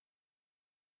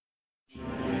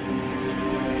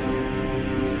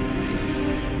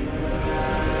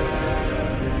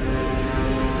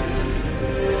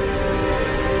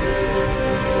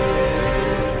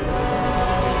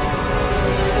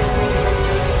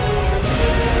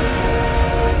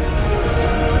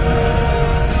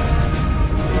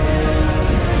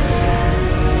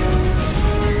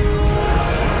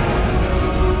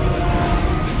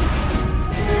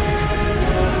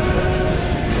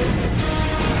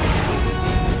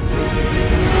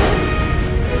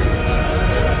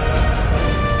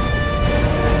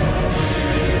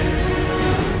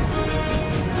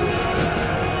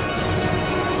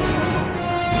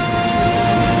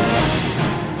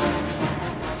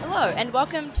Hello, and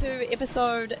welcome to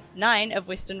episode 9 of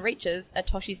Western Reaches, a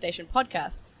Toshi Station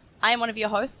podcast. I am one of your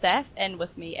hosts, Saf, and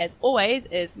with me, as always,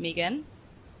 is Megan.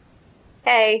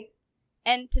 Hey.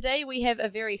 And today we have a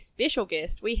very special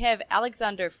guest. We have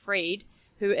Alexander Freed,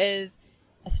 who is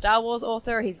a Star Wars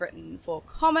author. He's written for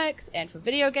comics and for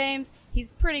video games.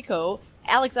 He's pretty cool.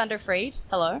 Alexander Freed,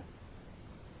 hello.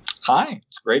 Hi,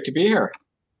 it's great to be here.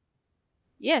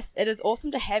 Yes, it is awesome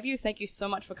to have you. Thank you so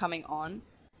much for coming on.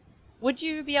 Would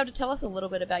you be able to tell us a little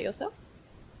bit about yourself?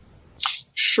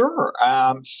 Sure.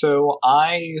 So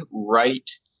I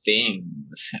write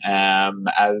things.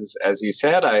 As you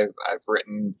said, I've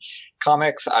written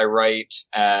comics. I write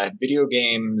video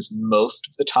games most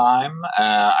of the time.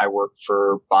 I worked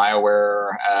for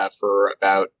BioWare for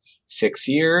about 6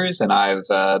 years, and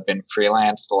I've been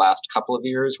freelance the last couple of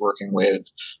years working with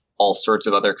all sorts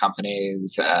of other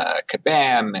companies,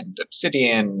 Kabam and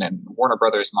Obsidian and Warner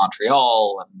Brothers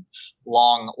Montreal, and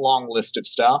long list of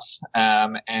stuff.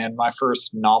 And my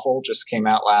first novel just came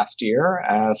out last year,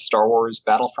 Star Wars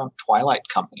Battlefront Twilight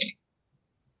Company.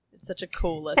 It's such a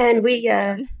cool list. And we,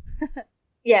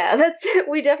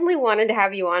 we definitely wanted to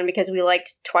have you on because we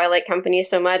liked Twilight Company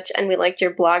so much, and we liked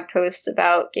your blog posts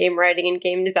about game writing and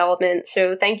game development.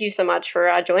 So thank you so much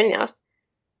for joining us.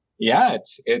 Yeah,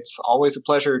 it's always a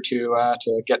pleasure to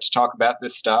get to talk about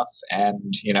this stuff,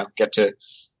 and get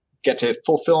to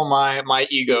fulfill my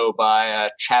ego by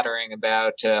chattering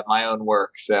about my own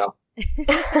work. So,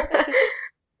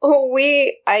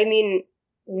 we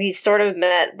sort of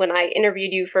met when I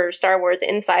interviewed you for Star Wars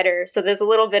Insider. So there's a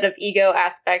little bit of ego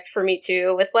aspect for me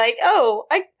too, with like, oh,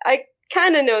 I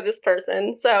kind of know this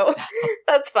person, so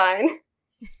that's fine.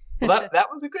 Well, that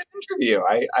was a good interview.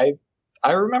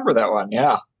 I remember that one.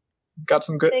 Yeah. Got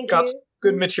some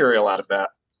good material out of that.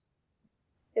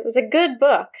 It was a good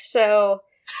book, so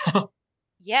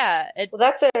yeah,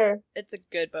 it's a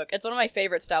good book. It's one of my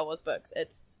favorite Star Wars books.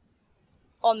 It's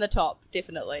on the top,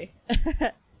 definitely.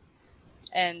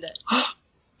 And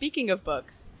speaking of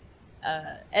books,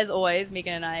 as always,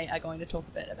 Megan and I are going to talk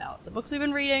a bit about the books we've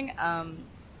been reading.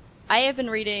 I have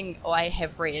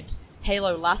read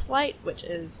Halo Last Light, which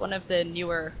is one of the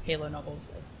newer Halo novels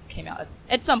that came out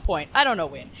at some point. I don't know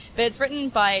when. But it's written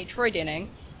by Troy Denning,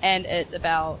 and it's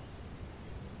about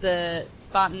the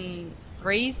Spartan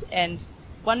 3s and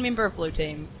one member of Blue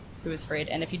Team, who is Fred.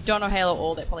 And if you don't know Halo at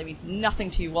all, that probably means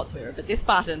nothing to you whatsoever, but they're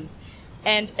Spartans.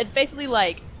 And it's basically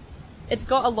like, it's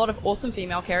got a lot of awesome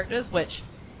female characters, which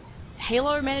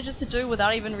Halo manages to do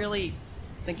without even really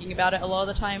thinking about it a lot of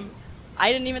the time.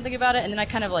 I didn't even think about it, and then I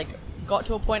kind of got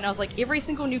to a point and I was like, every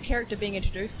single new character being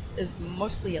introduced is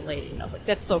mostly a lady, and I was like,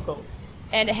 that's so cool.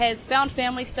 And it has found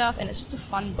family stuff, and it's just a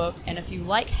fun book, and if you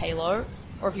like Halo,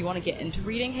 or if you want to get into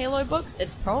reading Halo books,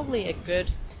 it's probably a good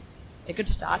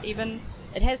start even.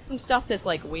 It has some stuff that's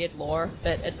like weird lore,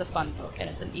 but it's a fun book, and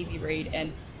it's an easy read,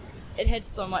 and it had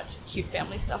so much cute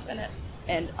family stuff in it.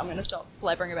 And I'm going to stop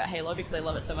blabbering about Halo because I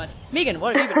love it so much. Megan,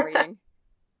 what have you been reading?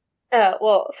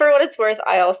 Well, for what it's worth,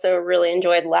 I also really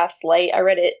enjoyed Last Light. I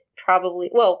read it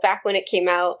back when it came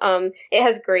out. It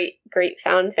has great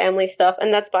found family stuff,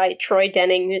 and that's by Troy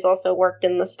Denning, who's also worked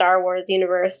in the Star Wars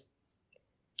universe.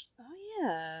 Oh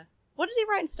yeah. What did he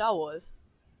write in Star Wars?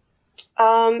 He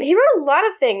wrote a lot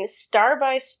of things, Star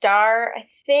by Star. I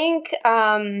think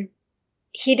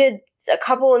he did a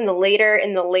couple in the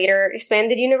later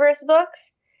expanded universe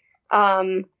books.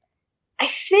 I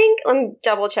think I'm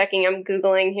double checking. I'm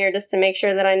Googling here just to make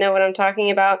sure that I know what I'm talking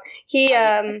about.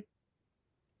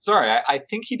 Sorry, I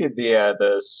think he did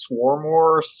the Swarm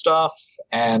War stuff,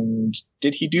 and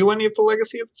did he do any of the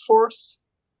Legacy of the Force?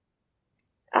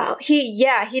 He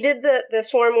did the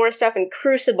Swarm War stuff in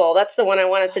Crucible. That's the one I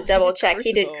wanted to double check.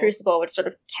 He did Crucible, which sort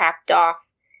of capped off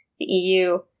the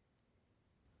EU.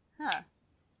 Huh.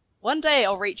 One day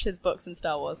I'll reach his books in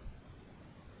Star Wars.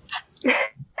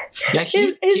 Yeah,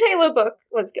 his Halo book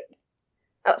was good.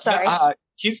 Oh, sorry.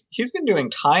 He's been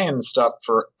doing tie-in stuff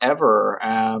forever.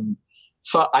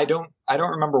 So I don't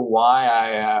remember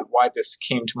why this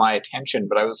came to my attention,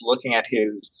 but I was looking at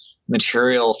his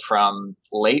material from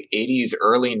late 80s,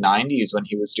 early 90s when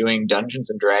he was doing Dungeons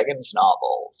and Dragons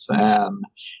novels.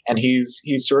 And he's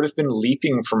sort of been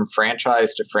leaping from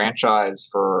franchise to franchise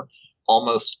for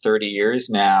almost 30 years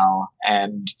now,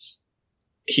 and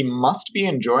he must be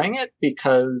enjoying it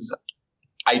because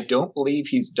I don't believe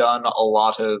he's done a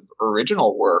lot of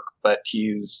original work, but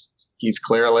he's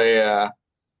clearly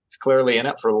in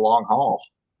it for the long haul.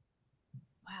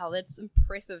 Wow, that's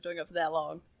impressive doing it for that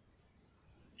long.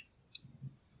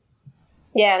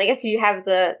 Yeah, and I guess if you have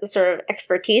the sort of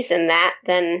expertise in that,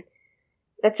 then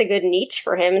that's a good niche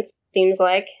for him, it seems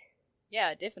like.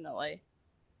 Yeah, definitely.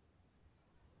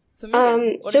 So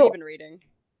Megan, what have you been reading?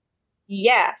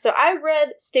 Yeah, so I read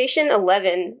Station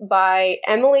 11 by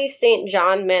Emily St.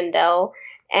 John Mandel,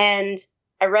 and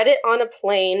I read it on a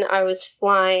plane. I was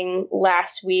flying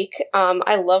last week.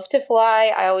 I love to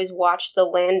fly. I always watch the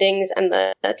landings and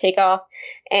the takeoff,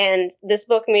 and this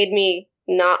book made me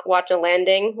not watch a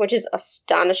landing, which is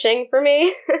astonishing for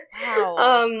me.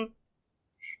 Wow.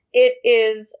 It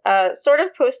is sort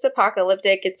of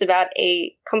post-apocalyptic. It's about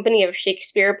a company of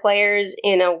Shakespeare players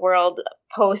in a world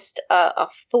post a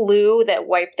flu that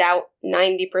wiped out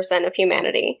 90% of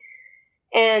humanity.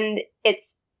 And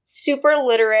it's super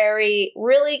literary,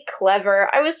 really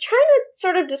clever. I was trying to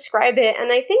sort of describe it,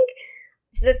 and I think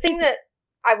the thing that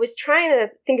I was trying to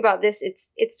think about this,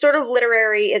 it's sort of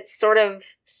literary, it's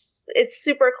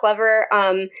super clever.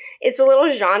 It's a little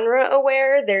genre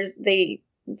aware. There's the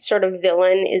sort of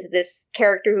villain is this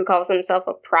character who calls himself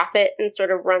a prophet and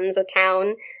sort of runs a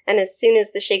town. And as soon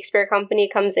as the Shakespeare Company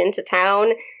comes into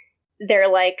town, they're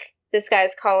like, this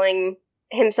guy's calling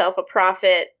himself a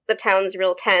prophet. The town's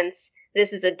real tense.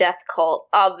 This is a death cult.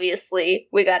 Obviously,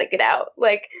 we got to get out.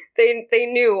 Like, they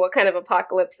knew what kind of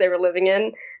apocalypse they were living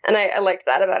in. And I liked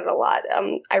that about it a lot.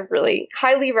 I really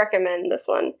highly recommend this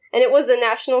one. And it was a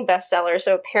national bestseller,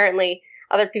 so apparently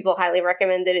other people highly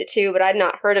recommended it too, but I'd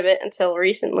not heard of it until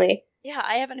recently. Yeah,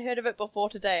 I haven't heard of it before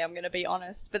today, I'm going to be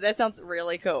honest, but that sounds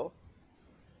really cool.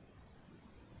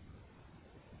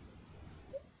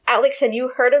 Alex, had you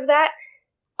heard of that?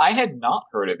 I had not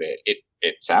heard of it.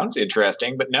 It sounds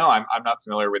interesting, but no, I'm not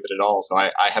familiar with it at all, so I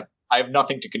have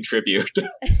nothing to contribute.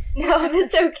 No,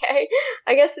 that's okay.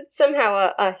 I guess it's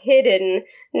somehow a hidden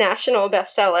national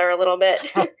bestseller a little bit.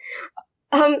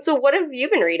 So what have you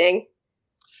been reading?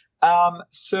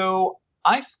 So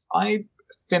I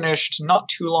finished not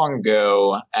too long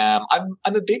ago. I'm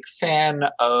a big fan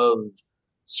of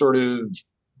sort of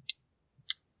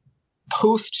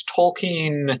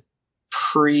post-Tolkien,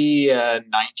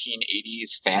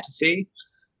 pre-1980s fantasy.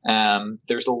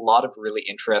 There's a lot of really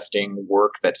interesting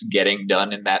work that's getting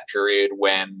done in that period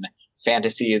when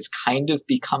fantasy is kind of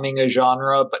becoming a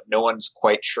genre, but no one's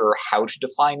quite sure how to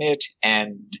define it,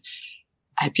 and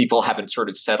people haven't sort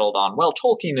of settled on, well,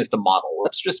 Tolkien is the model.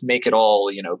 Let's just make it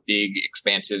all, big,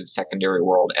 expansive secondary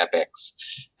world epics.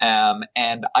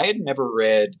 And I had never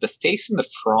read The Face in the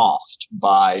Frost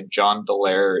by John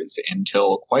Bellairs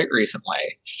until quite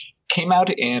recently. Came out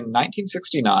in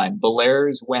 1969.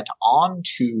 Bellairs went on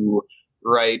to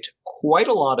write quite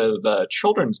a lot of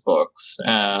children's books,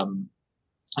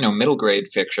 middle grade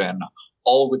fiction,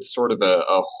 all with sort of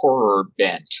a horror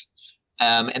bent.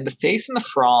 And The Face in the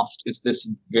Frost is this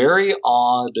very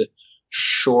odd,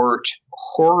 short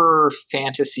horror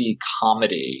fantasy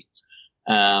comedy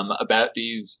about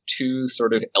these two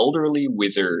sort of elderly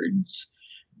wizards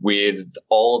with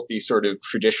all of these sort of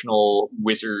traditional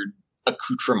wizard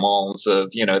accoutrements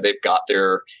of, they've got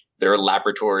their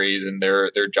laboratories and their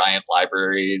giant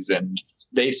libraries, and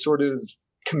they sort of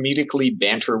comedically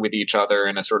banter with each other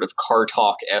in a sort of car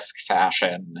talk-esque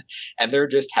fashion, and they're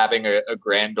just having a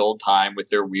grand old time with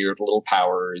their weird little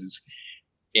powers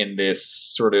in this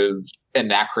sort of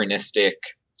anachronistic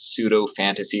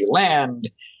pseudo-fantasy land,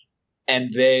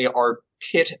 and they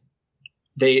pit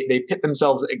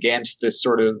themselves against this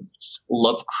sort of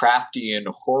Lovecraftian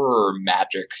horror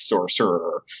magic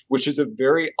sorcerer, which is a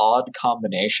very odd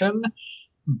combination.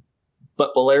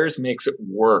 But Bellairs makes it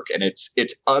work, and it's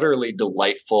utterly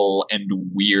delightful and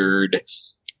weird.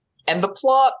 And the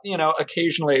plot,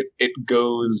 occasionally it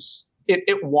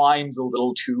winds a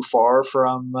little too far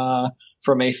from a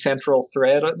central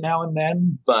thread now and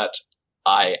then, but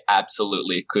I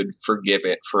absolutely could forgive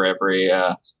it for every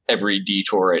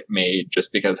detour it made,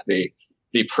 just because the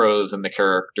prose and the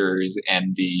characters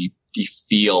and the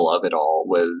feel of it all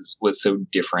was so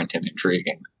different and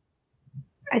intriguing.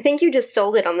 I think you just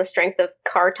sold it on the strength of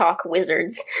car talk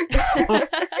wizards. How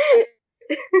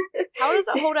does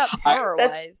it hold up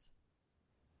horror-wise?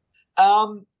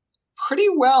 Pretty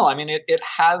well. I mean, it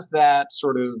has that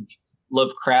sort of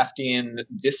Lovecraftian,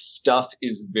 this stuff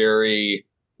is very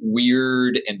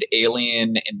weird and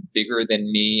alien and bigger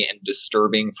than me and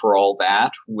disturbing for all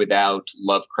that, without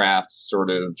Lovecraft's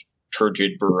sort of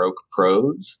turgid Baroque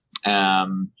prose.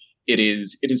 It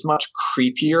is much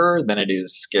creepier than it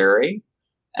is scary.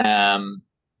 And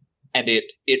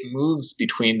it moves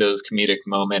between those comedic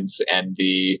moments and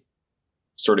the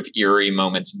sort of eerie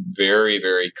moments very,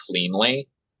 very cleanly,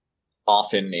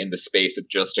 often in the space of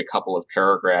just a couple of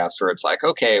paragraphs, where it's like,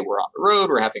 okay, we're on the road,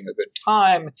 we're having a good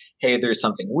time. Hey, there's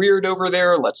something weird over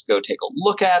there. Let's go take a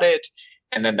look at it.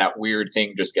 And then that weird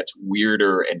thing just gets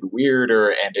weirder and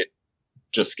weirder, and it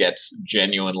just gets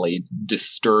genuinely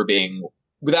disturbing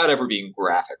without ever being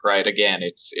graphic, right? Again,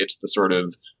 it's the sort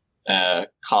of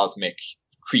cosmic,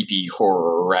 creepy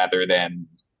horror rather than,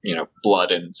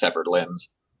 blood and severed limbs.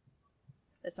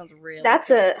 That sounds really That's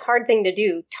cool. a hard thing to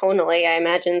do tonally, I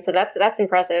imagine. So that's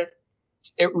impressive.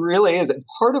 It really is. And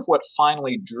part of what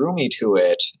finally drew me to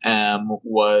it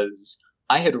was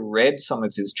I had read some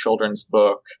of his children's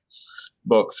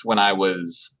books when I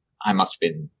must have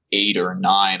been 8 or 9.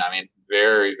 I mean,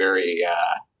 very, very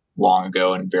long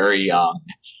ago and very young.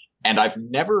 And I've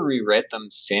never reread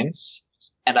them since.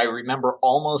 And I remember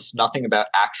almost nothing about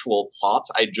actual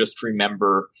plots. I just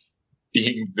remember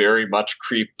being very much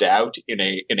creeped out in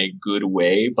a good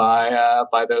way by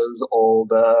those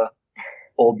old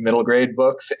middle grade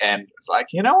books, and it's like,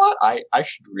 you know what, I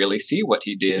should really see what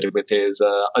he did with his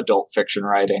adult fiction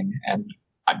writing, and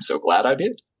I'm so glad I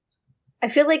did. I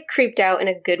feel like creeped out in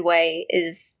a good way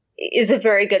is a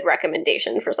very good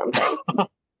recommendation for something.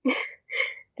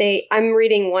 I'm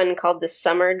reading one called The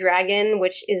Summer Dragon,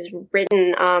 which is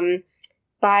written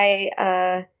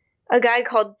by a guy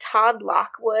called Todd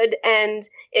Lockwood, and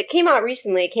it came out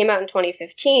recently. It came out in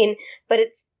 2015, but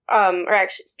it's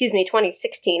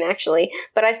 2016 actually.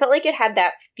 But I felt like it had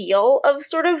that feel of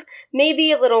sort of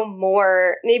maybe there's a little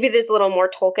more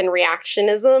Tolkien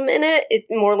reactionism in it. It's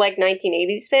more like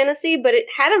 1980s fantasy, but it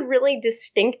had a really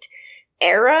distinct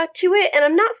era to it, and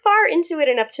I'm not far into it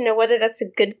enough to know whether that's a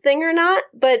good thing or not.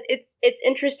 But it's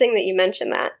interesting that you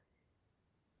mentioned that.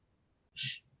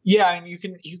 Yeah, and you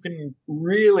can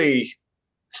really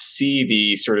see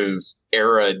the sort of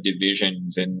era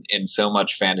divisions in so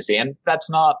much fantasy, and that's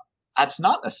not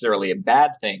necessarily a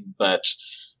bad thing, but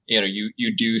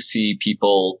you do see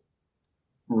people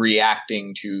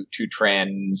reacting to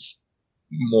trends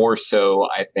more so,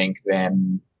 I think,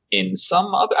 than in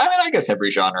some other. I mean, I guess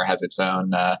every genre has its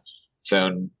own.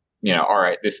 All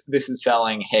right, this is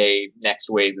selling. Hey, next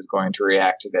wave is going to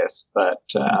react to this, but.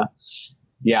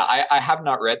 Yeah, I have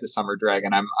not read The Summer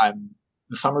Dragon. I'm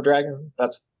The Summer Dragon.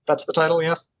 That's the title.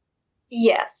 Yes.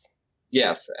 Yes.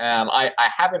 Yes. I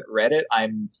haven't read it.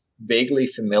 I'm vaguely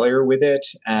familiar with it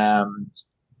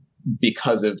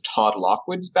because of Todd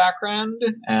Lockwood's background,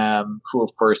 who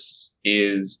of course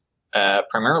is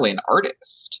primarily an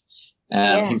artist.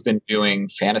 He's been doing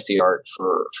fantasy art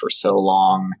for so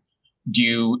long. Do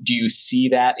you see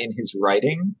that in his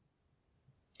writing?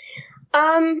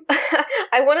 I'm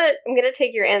gonna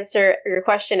take your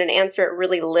question and answer it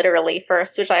really literally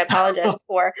first, which I apologize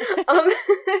for.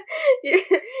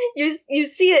 You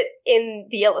see it in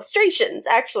the illustrations,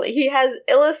 actually. He has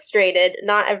illustrated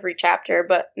not every chapter,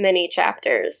 but many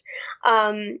chapters.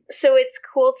 So it's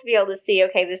cool to be able to see,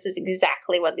 okay, this is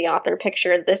exactly what the author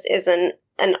pictured. This isn't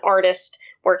an artist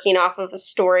working off of a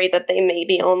story that they may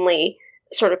be only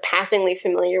sort of passingly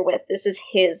familiar with. This is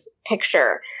his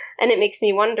picture. And it makes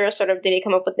me wonder, sort of, did he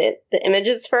come up with the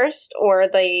images first or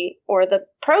the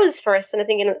prose first? And I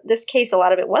think in this case, a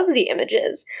lot of it was the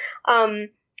images.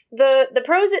 The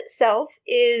prose itself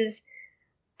is,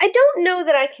 I don't know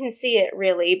that I can see it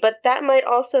really, but that might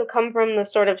also come from the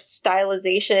sort of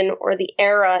stylization or the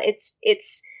era.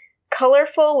 It's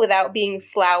colorful without being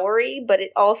flowery, but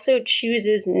it also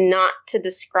chooses not to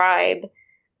describe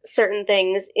certain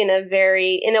things in a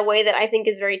way that I think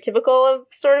is very typical of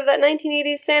sort of that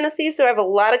 1980s fantasy. So I have a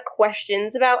lot of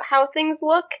questions about how things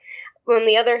look. On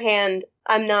the other hand,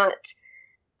 I'm not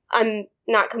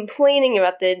complaining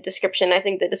about the description. I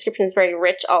think the description is very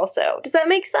rich also. Does that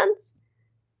make sense?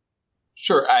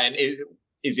 Sure. And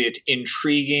is it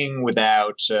intriguing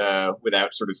without sort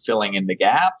of filling in the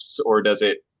gaps, or does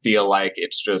it feel like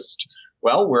it's just,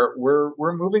 well,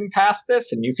 we're moving past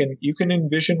this, and you can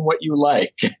envision what you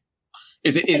like?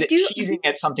 Is it teasing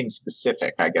at something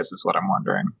specific, I guess is what I'm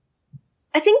wondering.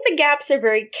 I think the gaps are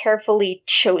very carefully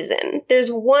chosen. There's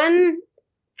one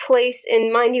place,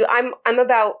 in, mind you, I'm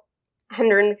about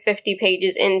 150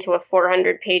 pages into a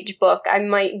 400-page book. I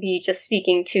might be just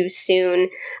speaking too soon,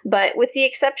 but with the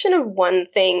exception of one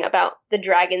thing about the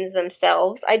dragons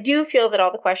themselves, I do feel that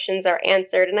all the questions are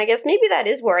answered, and I guess maybe that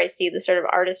is where I see the sort of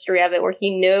artistry of it, where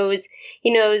he knows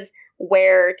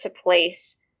where to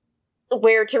place,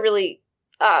 where to really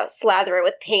slather it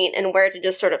with paint, and where to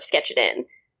just sort of sketch it in.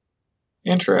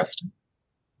 Interesting.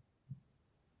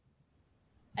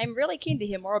 I'm really keen to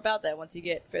hear more about that once you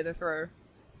get further through.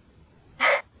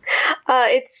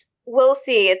 We'll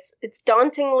see. It's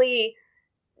dauntingly,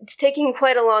 it's taking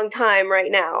quite a long time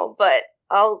right now, but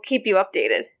I'll keep you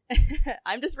updated.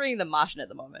 I'm just reading The Martian at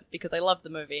the moment because I love the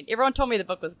movie. Everyone told me the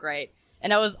book was great,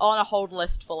 and I was on a hold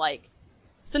list for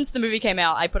since the movie came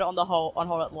out. I put it on hold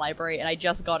at the library, and I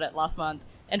just got it last month,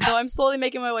 and so I'm slowly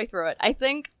making my way through it. I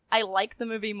think I like the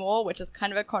movie more, which is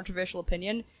kind of a controversial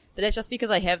opinion, but that's just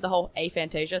because I have the whole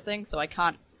aphantasia thing, so I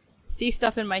can't see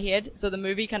stuff in my head, so the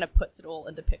movie kind of puts it all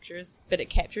into pictures, but it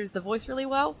captures the voice really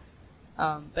well.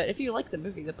 But if you like the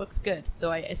movie, the book's good,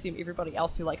 though I assume everybody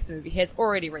else who likes the movie has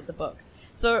already read the book.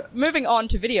 So, moving on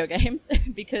to video games,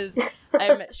 because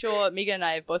I'm sure Megan and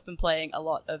I have both been playing a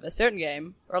lot of a certain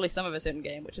game, or at least some of a certain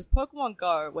game, which is Pokemon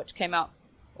Go, which came out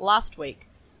last week.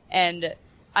 And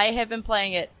I have been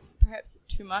playing it perhaps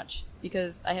too much,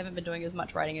 because I haven't been doing as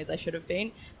much writing as I should have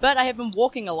been. But I have been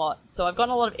walking a lot, so I've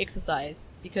gotten a lot of exercise,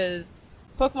 because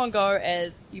Pokemon Go,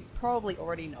 as you probably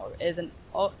already know, is an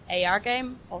AR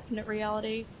game, alternate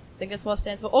reality. I think that's what it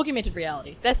stands for. Augmented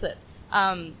reality. That's it.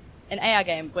 An AR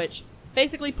game, which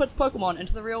basically puts Pokemon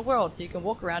into the real world, so you can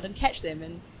walk around and catch them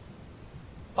and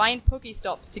find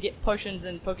Pokestops to get potions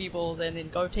and Pokeballs and then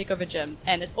go take over gyms.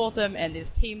 And it's awesome, and there's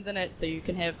teams in it, so you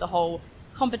can have the whole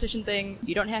competition thing.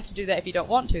 You don't have to do that if you don't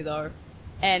want to, though.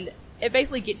 And it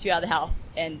basically gets you out of the house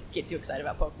and gets you excited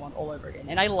about Pokemon all over again.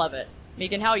 And I love it.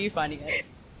 Megan, how are you finding it?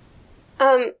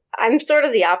 I'm sort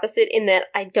of the opposite in that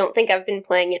I don't think I've been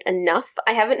playing it enough.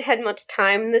 I haven't had much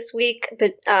time this week,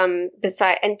 but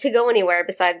to go anywhere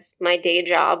besides my day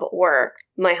job or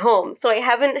my home. So I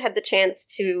haven't had the chance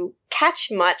to catch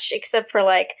much, except for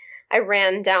like I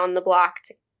ran down the block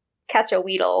to catch a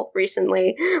Weedle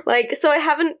recently.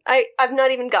 I've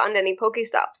not even gotten any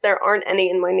Pokestops. There aren't any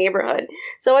in my neighborhood.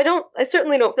 So I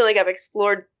certainly don't feel like I've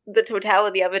explored the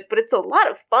totality of it, but it's a lot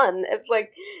of fun. It's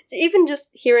like, even just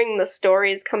hearing the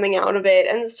stories coming out of it,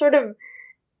 and sort of,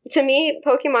 to me,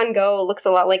 Pokemon Go looks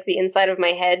a lot like the inside of my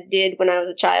head did when I was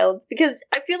a child, because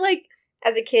I feel like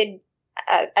as a kid,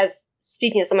 as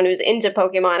speaking as someone who's into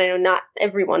Pokemon, I know not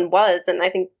everyone was, and I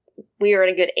think we were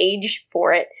at a good age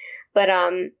for it, but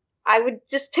I would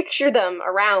just picture them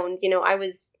around. I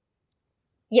was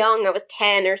young, I was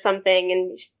 10 or something,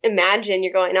 and just imagine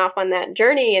you're going off on that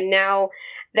journey, and now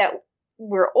that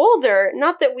we're older,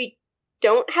 not that we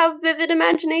don't have vivid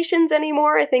imaginations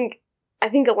anymore. I think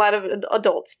a lot of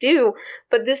adults do,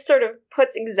 but this sort of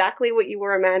puts exactly what you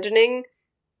were imagining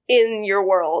in your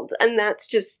world, and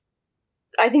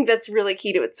I think that's really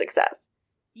key to its success.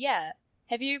 Yeah.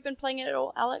 Have you been playing it at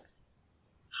all, Alex?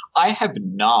 I have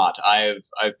not.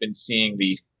 I've been seeing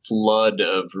the flood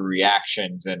of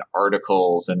reactions and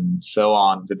articles and so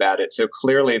on about it. So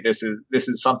clearly this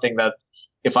is something that,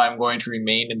 if I'm going to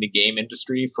remain in the game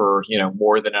industry for,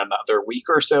 more than another week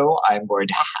or so, I'm going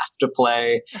to have to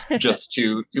play just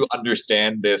to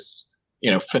understand this,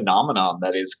 phenomenon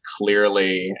that is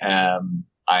clearly, I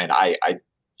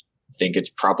think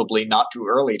it's probably not too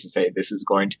early to say this is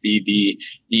going to be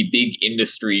the big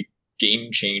industry game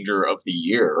changer of the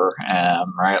year,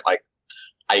 right? Like,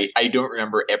 I don't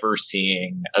remember ever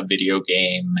seeing a video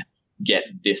game get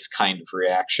this kind of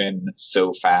reaction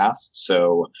so fast.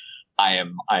 So I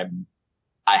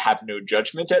have no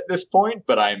judgment at this point,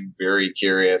 but I'm very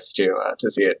curious to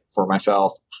see it for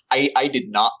myself. I did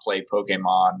not play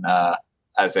Pokemon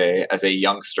as a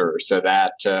youngster, so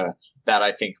that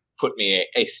I think put me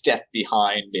a step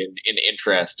behind in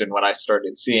interest. And when I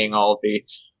started seeing all the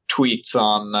tweets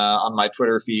on my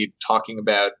Twitter feed talking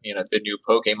about the new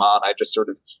Pokemon, I just sort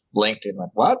of blinked and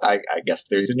went, "What? I guess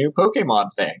there's a new Pokemon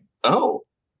thing. Oh,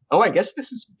 I guess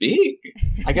this is big.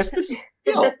 I guess this is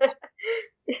real."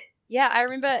 Yeah, I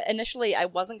remember initially I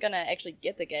wasn't going to actually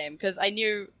get the game, because I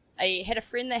knew I had a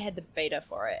friend that had the beta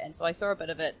for it, and so I saw a bit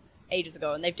of it ages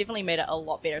ago, and they've definitely made it a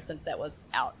lot better since that was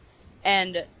out.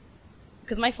 And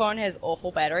because my phone has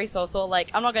awful battery, so I was sort of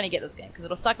like, I'm not going to get this game, because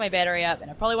it'll suck my battery up, and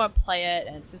I probably won't play it,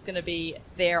 and it's just going to be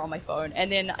there on my phone.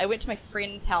 And then I went to my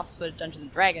friend's house for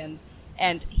Dungeons & Dragons,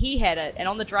 and he had it, and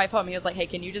on the drive home, he was like, "Hey,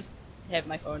 can you just have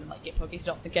my phone and like get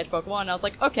Pokestops and catch Pokemon?" And I was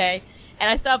like, "Okay." And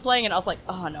I started playing it, and I was like,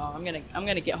 "Oh no, I'm gonna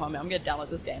get home, I'm gonna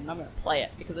download this game, and I'm gonna play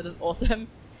it, because it is awesome."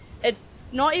 It's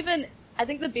not even, I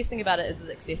think the best thing about it is it's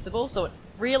accessible, so it's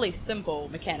really simple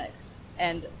mechanics,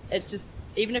 and it's just,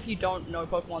 even if you don't know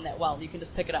Pokemon that well, you can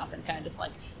just pick it up and kind of just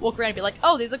like walk around and be like,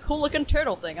 "Oh, there's a cool looking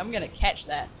turtle thing, I'm gonna catch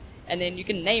that," and then you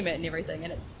can name it and everything,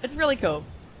 and it's really cool.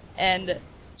 And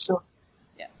so,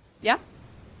 yeah.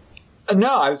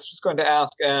 No, I was just going to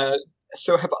ask.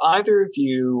 So, have either of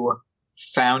you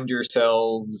found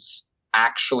yourselves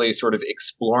actually sort of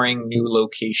exploring new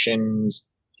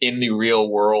locations in the real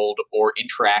world or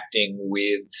interacting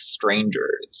with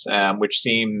strangers, which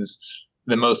seems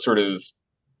the most sort of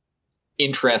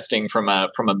interesting from a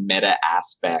meta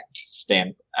aspect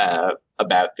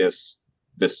about this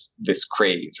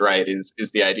craze, right?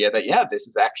 Is the idea that this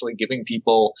is actually giving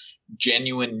people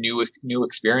genuine new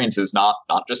experiences, not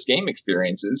just game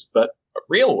experiences, but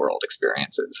real world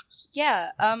experiences.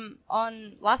 Yeah,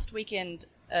 on last weekend,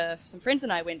 some friends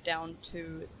and I went down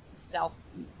to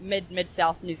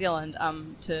mid-south New Zealand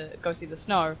to go see the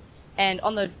snow. And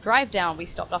on the drive down, we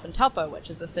stopped off in Taupo, which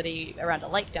is a city around a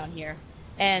lake down here.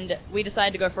 And we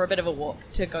decided to go for a bit of a walk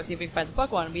to go see if we could find some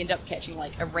Pokemon. And we ended up catching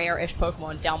like a rare-ish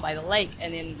Pokemon down by the lake.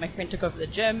 And then my friend took over the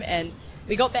gym, and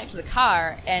we got back to the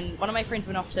car. And one of my friends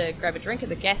went off to grab a drink at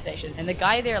the gas station. And the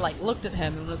guy there like looked at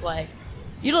him and was like,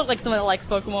 "You look like someone that likes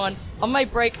Pokemon. On my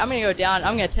break, I'm gonna go down.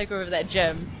 I'm gonna take over that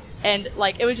gym." And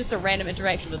like it was just a random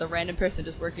interaction with a random person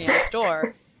just working at a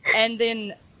store. And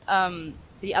then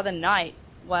the other night,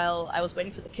 while I was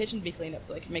waiting for the kitchen to be cleaned up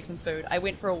so I could make some food, I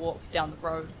went for a walk down the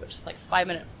road, which is like 5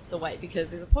 minutes away,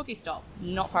 because there's a Pokestop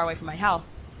not far away from my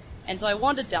house. And so I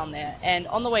wandered down there, and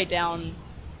on the way down,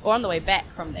 or on the way back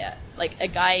from there, like a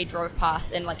guy drove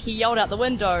past and like he yelled out the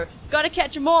window, "Gotta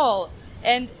catch 'em all!"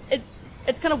 And it's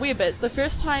kind of weird, but it's the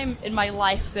first time in my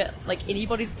life that like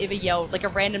anybody's ever yelled, like a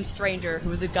random stranger who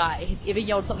was a guy, has ever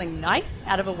yelled something nice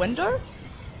out of a window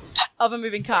of a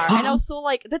moving car. And I was so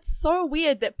like, that's so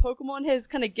weird that Pokemon has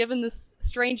kind of given this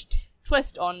strange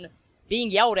twist on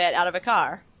being yelled at out of a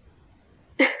car.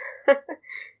 It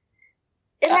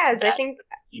has, I think.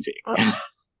 Easy.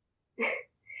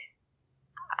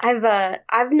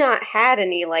 I've not had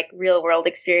any like real world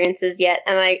experiences yet,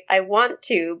 and I want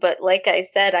to, but like I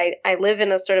said, I live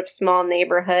in a sort of small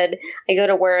neighborhood. I go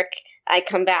to work, I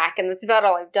come back, and that's about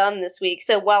all I've done this week.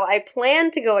 So while I plan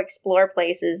to go explore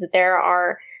places, there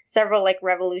are several like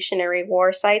Revolutionary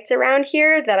War sites around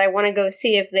here that I want to go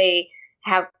see if they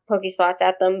have Pokespots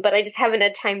at them, but I just haven't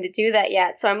had time to do that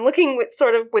yet. So I'm looking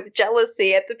with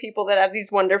jealousy at the people that have these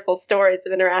wonderful stories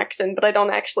of interaction, but I don't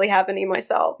actually have any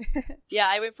myself. Yeah,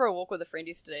 I went for a walk with a friend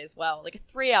yesterday as well, like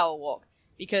a 3-hour walk,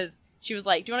 because she was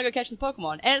like, "Do you want to go catch some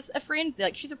Pokemon?" And it's a friend,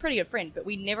 like she's a pretty good friend, but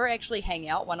we never actually hang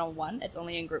out one-on-one. It's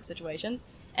only in group situations.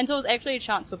 And so it was actually a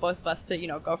chance for both of us to,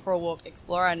 go for a walk,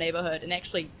 explore our neighborhood, and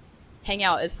actually hang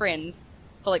out as friends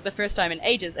for like the first time in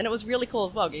ages, and it was really cool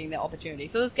as well getting that opportunity.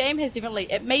 So this game has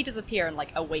definitely, it may disappear in like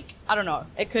a week. I don't know.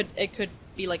 It could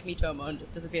be like Miitomo and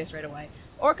just disappear straight away,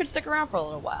 or it could stick around for a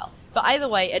little while. But either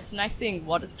way, it's nice seeing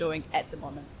what it's doing at the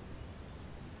moment.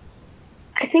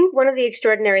 I think one of the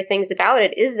extraordinary things about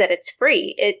it is that it's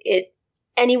free. It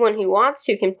anyone who wants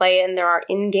to can play it, and there are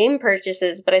in-game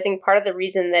purchases. But I think part of the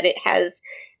reason that it has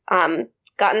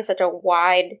gotten such a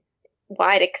wide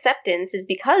acceptance is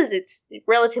because it's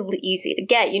relatively easy to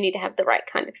get. You need to have the right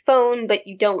kind of phone, but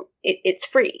you don't. It's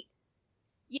free.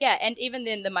 Yeah, and even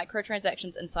then, the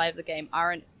microtransactions inside of the game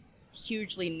aren't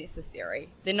hugely necessary.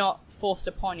 They're not forced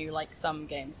upon you like some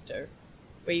games do,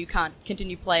 where you can't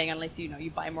continue playing unless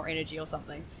you buy more energy or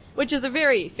something, which is a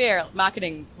very fair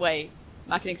marketing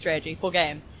strategy for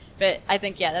games. But I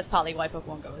think, yeah, that's partly why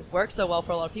Pokemon Go has worked so well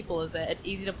for a lot of people, is that it's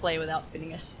easy to play without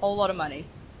spending a whole lot of money.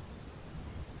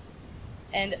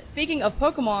 And speaking of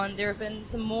Pokemon, there have been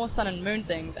some more Sun and Moon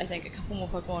things. I think a couple more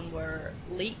Pokemon were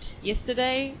leaked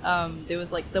yesterday. There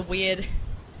was like the weird,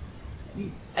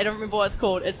 I don't remember what it's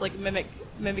called. It's like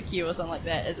Mimikyu or something like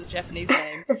that is its Japanese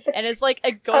name. And it's like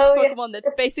a ghost Pokemon that's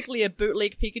basically a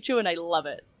bootleg Pikachu, and I love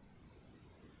it.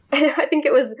 I think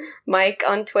it was Mike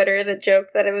on Twitter that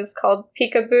joked that it was called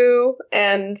Peekaboo,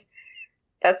 and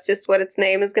that's just what its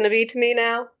name is going to be to me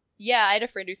now. Yeah, I had a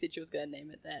friend who said she was going to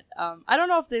name it that. I don't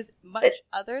know if there's much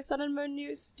other Sun and Moon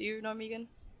news. Do you know, Megan?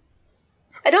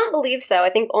 I don't believe so.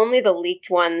 I think only the leaked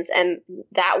ones, and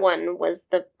that one was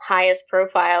the highest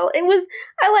profile.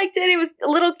 I liked it. It was a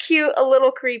little cute, a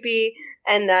little creepy,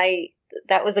 and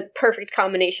that was a perfect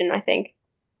combination, I think.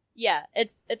 Yeah,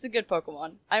 it's a good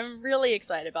Pokemon. I'm really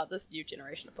excited about this new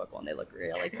generation of Pokemon. They look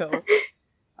really cool.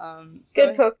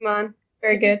 Good Pokemon.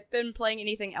 Very good. Have you been playing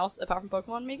anything else apart from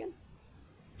Pokemon, Megan?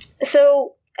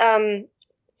 So,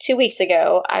 2 weeks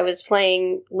ago, I was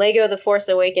playing LEGO The Force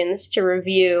Awakens to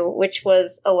review, which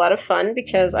was a lot of fun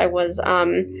because I was, I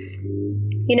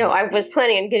was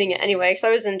planning on getting it anyway, because I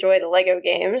always enjoy the LEGO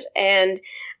games, and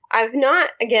I've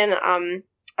not, again,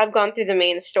 I've gone through the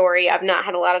main story. I've not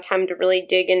had a lot of time to really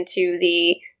dig into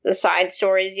the side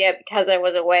stories yet because I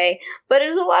was away, but it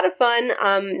was a lot of fun.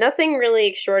 Nothing really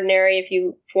extraordinary. If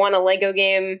you want a LEGO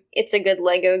game, it's a good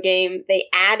LEGO game. They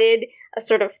added a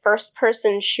sort of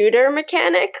first-person shooter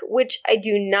mechanic, which I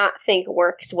do not think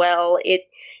works well.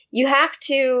 You have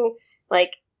to,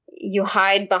 you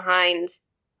hide behind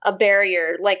a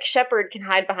barrier, like Shepard can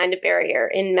hide behind a barrier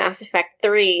in Mass Effect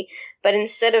 3, but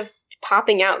instead of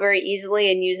popping out very easily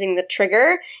and using the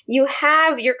trigger, you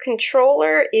have your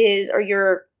controller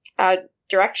your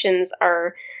directions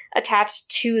are attached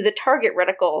to the target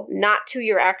reticle, not to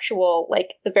your actual,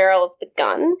 the barrel of the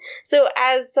gun. So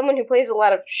as someone who plays a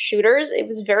lot of shooters, it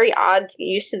was very odd to get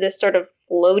used to this sort of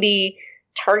floaty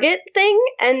target thing,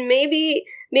 and maybe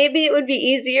maybe it would be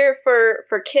easier for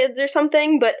kids or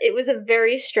something, but it was a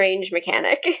very strange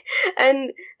mechanic.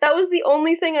 And that was the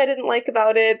only thing I didn't like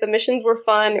about it. The missions were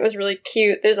fun. It was really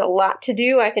cute. There's a lot to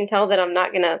do. I can tell that I'm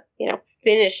not gonna,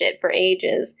 finish it for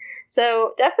ages.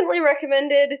 So definitely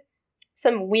recommended.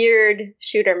 Some weird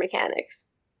shooter mechanics.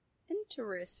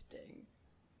 Interesting.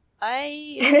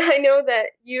 I know that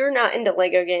you're not into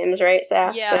Lego games, right,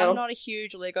 Saf? Yeah, so. I'm not a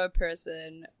huge Lego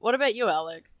person. What about you,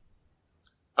 Alex?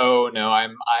 Oh no,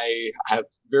 I have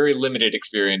very limited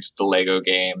experience with the Lego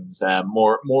games.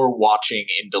 More watching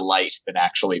in delight than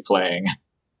actually playing.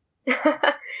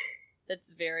 That's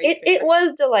very. It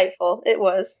was delightful. It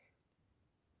was.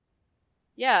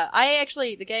 Yeah,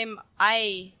 the game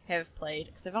I have played,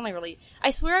 because I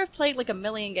swear I've played like a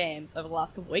million games over the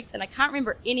last couple of weeks, and I can't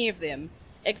remember any of them,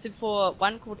 except for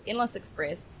one called Endless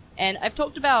Express, and I've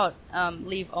talked about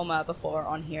Leave Oma before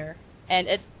on here, and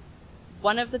it's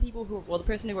one of the people the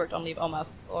person who worked on Leave Oma,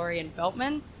 Florian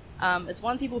Feldman, is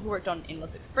one of the people who worked on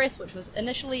Endless Express, which was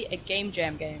initially a game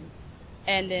jam game,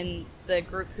 and then the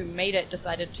group who made it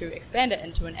decided to expand it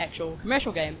into an actual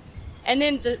commercial game. And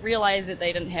then realized that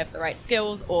they didn't have the right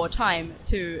skills or time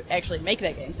to actually make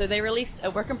that game. So they released a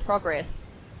work in progress,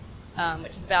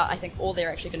 which is about, I think, all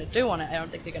they're actually going to do on it. I don't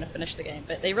think they're going to finish the game.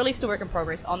 But they released a work in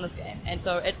progress on this game. And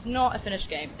so it's not a finished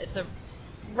game. It's a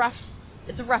rough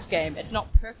game. It's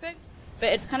not perfect,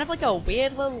 but it's kind of like a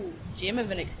weird little gem of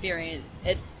an experience.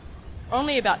 It's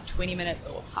only about 20 minutes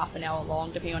or half an hour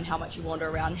long, depending on how much you wander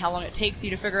around, how long it takes you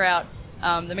to figure out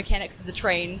the mechanics of the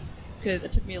trains, because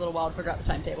it took me a little while to figure out the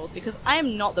timetables, because I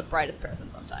am not the brightest person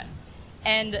sometimes.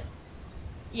 And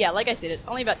yeah, like I said, it's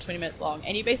only about 20 minutes long,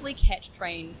 and you basically catch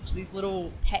trains to these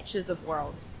little patches of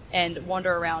worlds and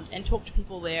wander around and talk to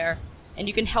people there, and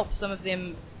you can help some of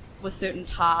them with certain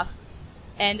tasks,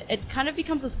 and it kind of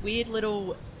becomes this weird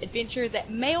little adventure that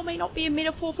may or may not be a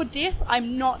metaphor for death,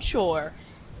 I'm not sure.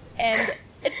 And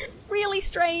it's really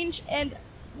strange and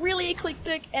really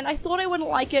eclectic, and I thought I wouldn't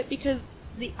like it because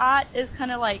the art is kind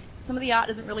of like, some of the art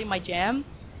isn't really my jam,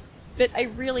 but I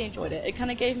really enjoyed it. It kind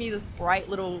of gave me this bright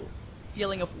little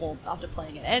feeling of warmth after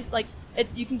playing it. And like,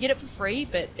 you can get it for free,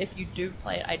 but if you do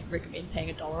play it, I'd recommend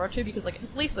paying $1 or $2, because like,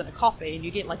 it's less than a coffee, and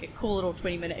you get like a cool little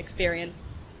 20-minute experience,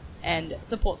 and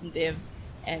support some devs,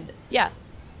 and yeah.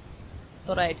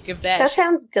 Thought I'd give that. That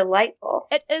sounds delightful.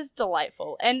 It is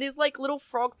delightful. And there's like little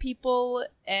frog people,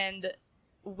 and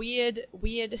weird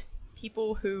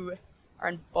people who are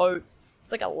in boats.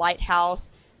 It's like a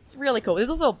lighthouse. It's really cool. There's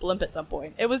also a blimp at some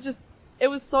point. It was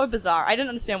so bizarre. I didn't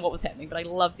understand what was happening, but I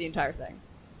loved the entire thing.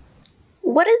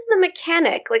 What is the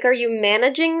mechanic? Like, are you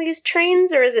managing these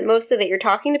trains, or is it mostly that you're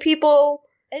talking to people?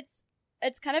 It's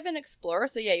kind of an explorer,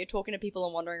 so yeah, you're talking to people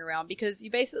and wandering around, because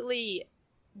you basically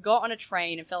got on a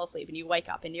train and fell asleep, and you wake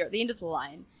up, and you're at the end of the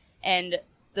line, and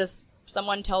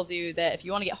someone tells you that if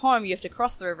you want to get home, you have to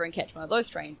cross the river and catch one of those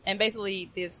trains, and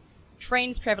basically there's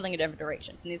trains traveling in different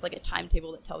directions, and there's like a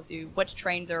timetable that tells you which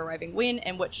trains are arriving when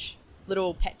and which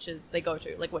little patches they go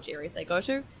to, like which areas they go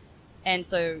to. And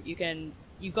so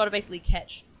you've got to basically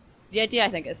catch, the idea I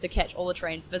think is to catch all the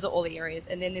trains, visit all the areas,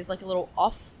 and then there's like a little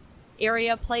off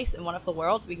area place in one of the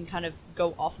worlds where you can kind of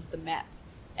go off of the map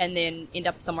and then end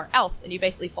up somewhere else, and you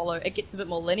basically follow, it gets a bit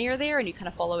more linear there, and you kind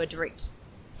of follow a direct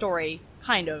story,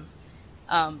 kind of.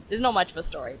 There's not much of a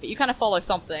story, but you kind of follow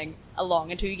something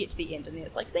along until you get to the end, and then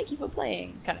it's like, thank you for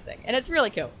playing, kind of thing. And it's really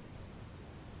cool.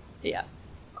 Yeah.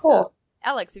 Cool.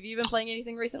 Alex, have you been playing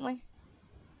anything recently?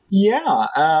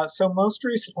 Yeah, so most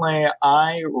recently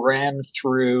I've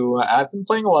been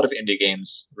playing a lot of indie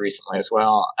games recently as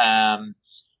well, and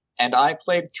I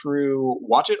played through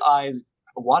Wadjet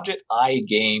Eye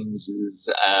Games'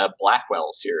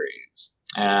 Blackwell series.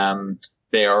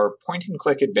 They are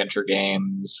point-and-click adventure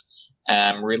games,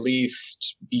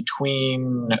 released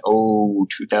between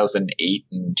 2008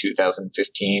 and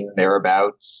 2015,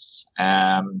 thereabouts.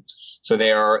 So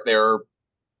they're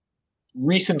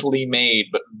recently made,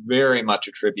 but very much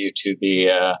a tribute to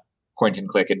the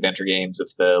point-and-click adventure games of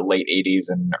the late 80s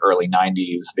and early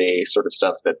 90s, the sort of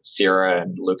stuff that Sierra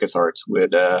and LucasArts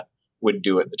would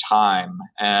do at the time.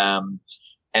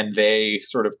 And they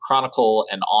sort of chronicle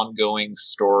an ongoing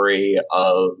story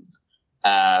of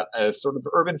a sort of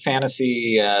urban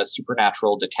fantasy,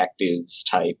 supernatural detectives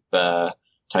type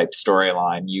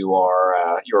storyline.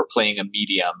 You're playing a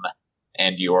medium,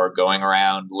 and you're going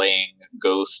around laying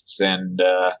ghosts and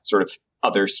sort of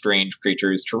other strange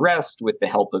creatures to rest with the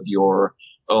help of your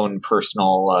own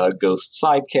personal ghost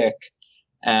sidekick.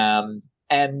 And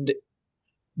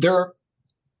they're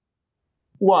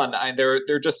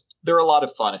a lot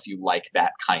of fun if you like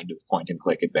that kind of point and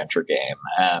click adventure game.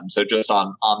 So just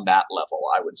on that level,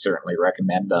 I would certainly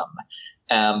recommend them.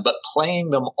 But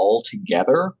playing them all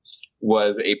together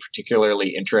was a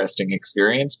particularly interesting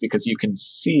experience because you can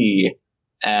see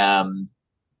the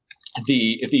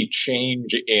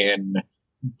change in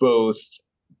both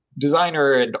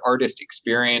designer and artist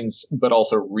experience, but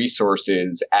also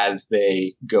resources as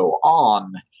they go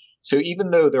on. So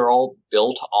even though they're all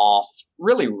built off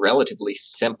really relatively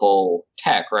simple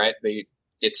tech, right?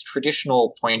 It's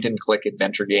traditional point-and-click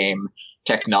adventure game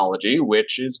technology,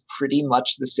 which is pretty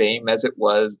much the same as it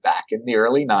was back in the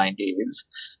early 90s,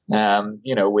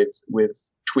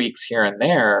 with tweaks here and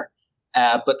there.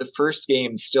 But the first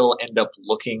games still end up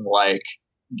looking like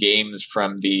games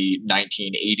from the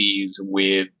 1980s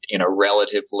with,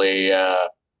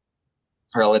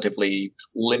 relatively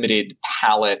limited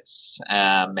palettes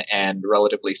and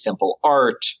relatively simple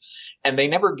art. And they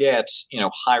never get,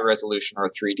 high resolution or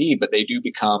 3D, but they do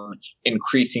become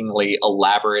increasingly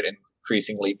elaborate and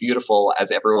increasingly beautiful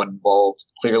as everyone involved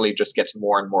clearly just gets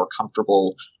more and more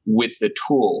comfortable with the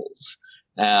tools.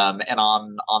 And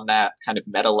on that kind of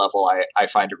meta level, I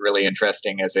find it really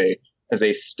interesting as a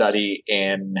study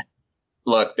in,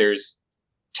 look,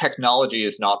 technology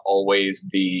is not always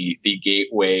the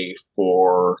gateway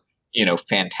for,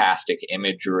 fantastic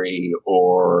imagery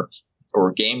or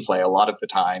gameplay. A lot of the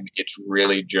time, it's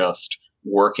really just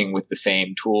working with the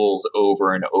same tools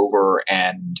over and over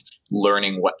and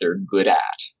learning what they're good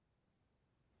at.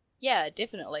 Yeah,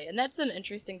 definitely. And that's an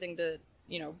interesting thing to,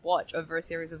 watch over a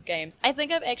series of games. I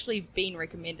think I've actually been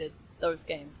recommended those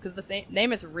games because the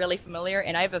name is really familiar,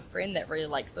 and I have a friend that really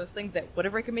likes those things that would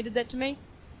have recommended that to me.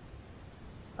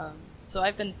 So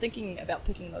I've been thinking about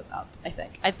picking those up, I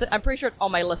think. I'm pretty sure it's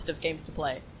on my list of games to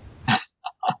play.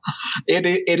 It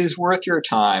is worth your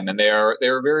time, and they're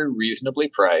very reasonably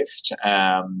priced.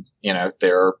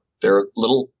 They're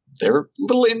little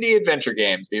indie adventure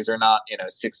games. These are not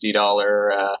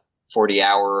 $60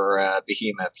 40-hour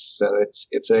behemoths. So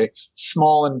it's a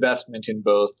small investment in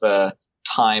both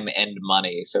time and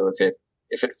money. So if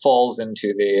it falls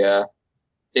into the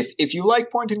if you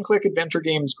like point and click adventure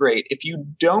games, great. If you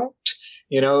don't,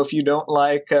 if you don't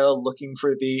like looking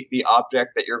for the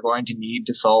object that you're going to need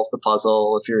to solve the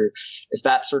puzzle, if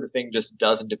that sort of thing just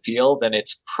doesn't appeal, then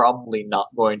it's probably not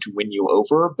going to win you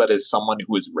over. But as someone who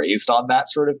was raised on that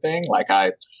sort of thing, like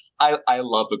I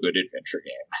love a good adventure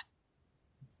game.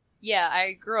 Yeah,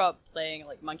 I grew up playing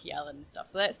like Monkey Island and stuff,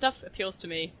 so that stuff appeals to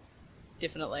me,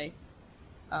 definitely.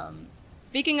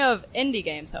 Speaking of indie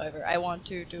games, however, I want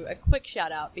to do a quick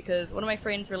shout out because one of my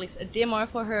friends released a demo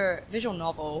for her visual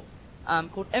novel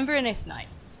called Inverness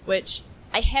Nights, which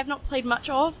I have not played much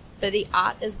of, but the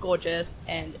art is gorgeous,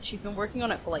 and she's been working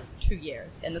on it for like 2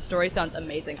 years, and the story sounds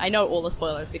amazing. I know all the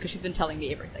spoilers because she's been telling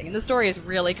me everything, and the story is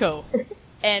really cool.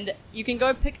 And you can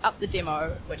go pick up the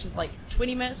demo, which is like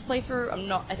 20 minutes to play through.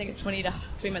 I think it's 20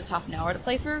 minutes, half an hour to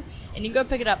play through. And you can go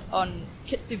pick it up on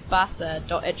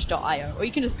kitsubasa.itch.io, or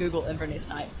you can just Google Inverness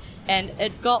Nights. And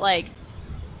it's got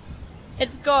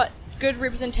good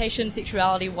representation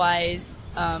sexuality-wise.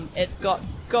 It's got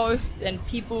ghosts and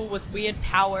people with weird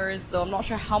powers, though I'm not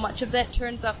sure how much of that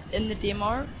turns up in the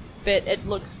demo. But it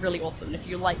looks really awesome. And if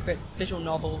you like visual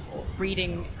novels or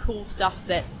reading cool stuff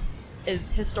that is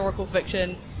historical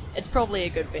fiction, it's probably a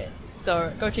good bet.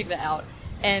 So go check that out.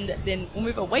 And then we'll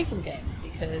move away from games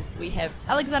because we have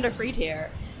Alexander Freed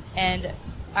here, and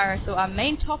our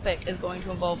main topic is going to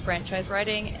involve franchise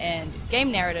writing and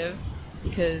game narrative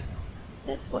because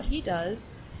that's what he does.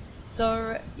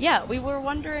 So yeah, we were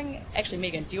wondering, actually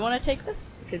Megan, do you want to take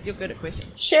this? Because you're good at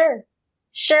questions.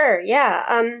 Sure,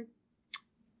 yeah.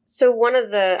 So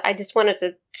I just wanted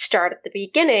to start at the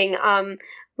beginning.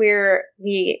 We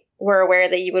were aware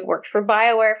that you had worked for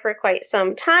BioWare for quite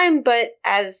some time, but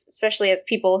especially as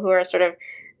people who are sort of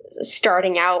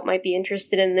starting out might be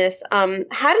interested in this,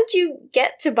 how did you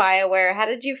get to BioWare? How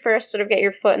did you first sort of get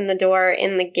your foot in the door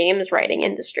in the games writing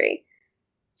industry?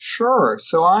 Sure.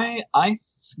 So I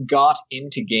got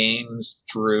into games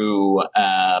through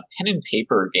pen and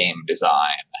paper game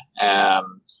design.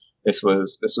 This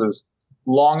was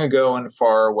long ago and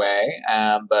far away,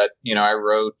 but I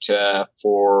wrote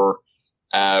for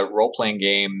role-playing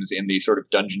games in the sort of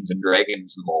Dungeons and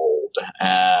Dragons mold.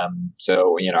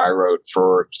 So I wrote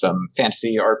for some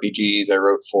fantasy RPGs. I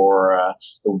wrote for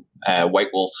the White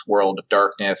Wolf's World of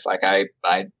Darkness.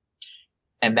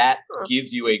 And that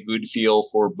gives you a good feel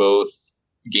for both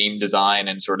game design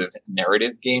and sort of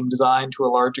narrative game design to a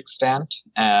large extent.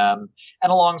 And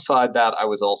alongside that, I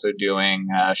was also doing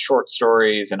short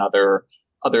stories and other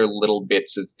little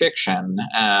bits of fiction.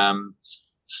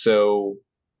 So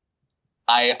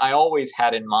I always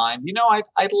had in mind,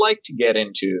 I'd like to get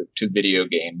into video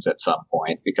games at some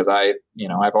point because I've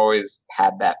always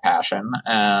had that passion.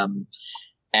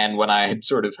 And when I had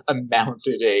sort of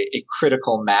amounted a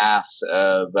critical mass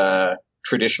of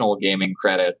traditional gaming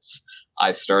credits,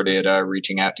 I started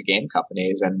reaching out to game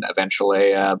companies, and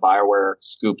eventually BioWare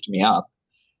scooped me up.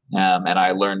 And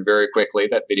I learned very quickly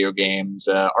that video games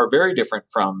are very different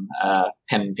from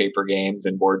pen and paper games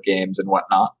and board games and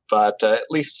whatnot, but at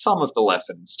least some of the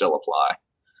lessons still apply.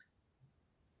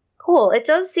 Cool. It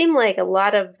does seem like a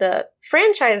lot of the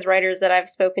franchise writers that I've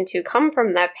spoken to come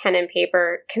from that pen and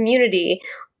paper community,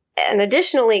 and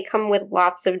additionally come with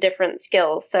lots of different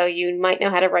skills. So you might know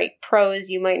how to write prose,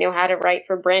 you might know how to write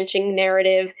for branching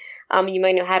narrative, you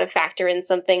might know how to factor in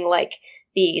something like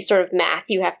the sort of math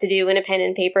you have to do in a pen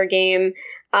and paper game,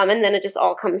 and then it just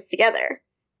all comes together.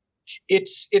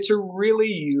 It's a really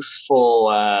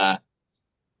useful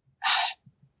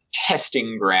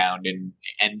testing ground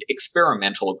and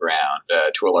experimental ground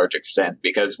to a large extent,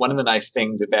 because one of the nice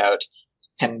things about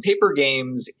pen and paper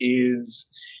games is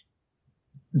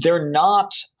they're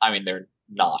not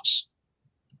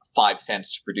 5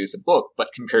 cents to produce a book,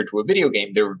 but compared to a video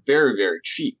game, they're very, very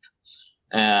cheap.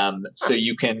 So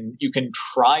you can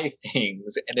try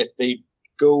things, and if they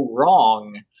go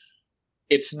wrong,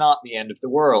 it's not the end of the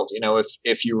world.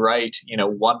 If you write,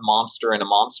 one monster in a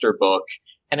monster book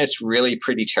and it's really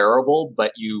pretty terrible,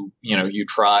 but you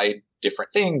tried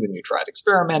different things and you tried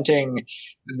experimenting,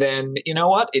 then you know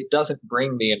what? It doesn't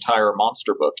bring the entire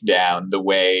monster book down the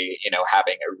way,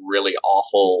 having a really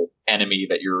awful enemy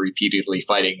that you're repeatedly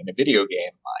fighting in a video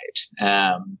game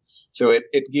might. So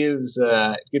it gives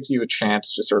you a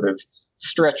chance to sort of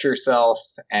stretch yourself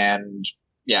and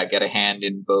get a hand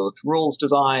in both rules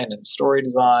design and story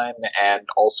design and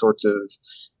all sorts of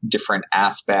different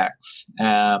aspects.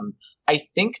 I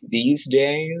think these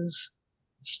days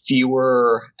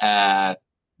fewer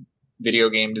video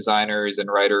game designers and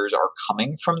writers are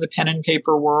coming from the pen and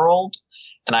paper world,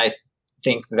 and I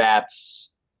think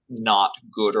that's not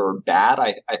good or bad.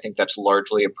 I think that's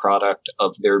largely a product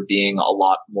of there being a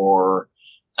lot more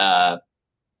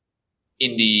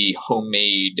indie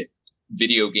homemade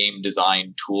video game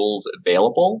design tools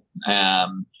available.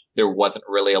 There wasn't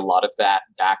really a lot of that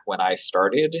back when I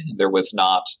started. There was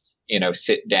not,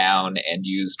 sit down and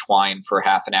use Twine for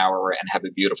half an hour and have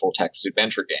a beautiful text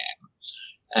adventure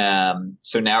game.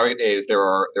 So nowadays there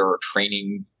are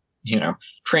training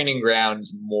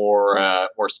grounds more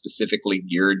specifically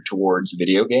geared towards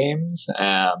video games.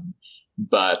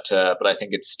 But I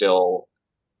think it's still,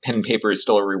 pen and paper is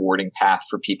still a rewarding path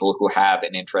for people who have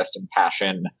an interest and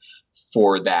passion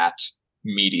for that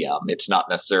medium. It's not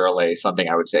necessarily something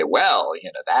I would say, well,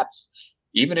 that's,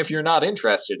 even if you're not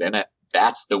interested in it,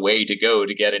 that's the way to go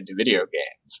to get into video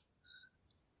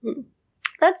games.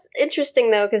 That's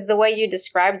interesting, though, because the way you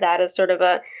describe that is sort of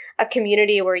a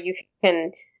community where you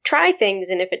can try things,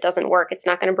 and if it doesn't work, it's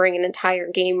not going to bring an entire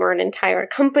game or an entire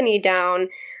company down.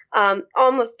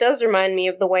 Almost does remind me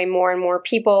of the way more and more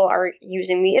people are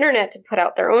using the internet to put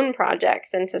out their own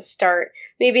projects and to start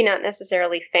maybe not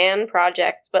necessarily fan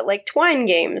projects, but like Twine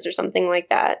games or something like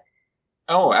that.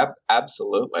 Oh,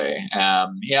 absolutely.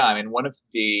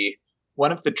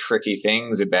 One of the tricky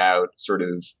things about sort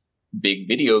of big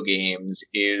video games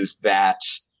is that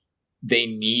they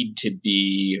need to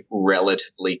be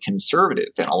relatively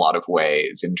conservative in a lot of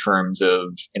ways in terms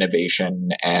of innovation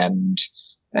and,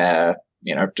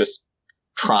 just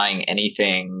trying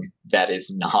anything that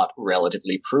is not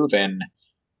relatively proven,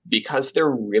 because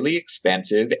they're really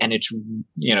expensive and it's,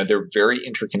 they're very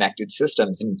interconnected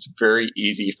systems and it's very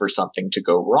easy for something to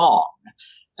go wrong.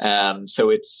 So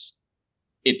it's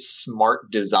smart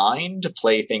design to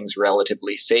play things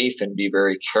relatively safe and be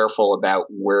very careful about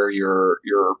where you're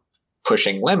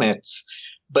pushing limits,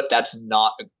 but that's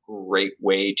not a great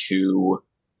way to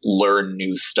learn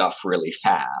new stuff really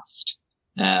fast.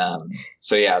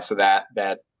 So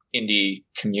that indie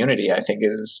community, I think,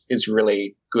 is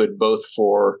really good both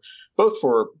for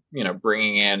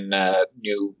bringing in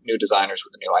new designers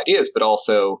with new ideas, but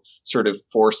also sort of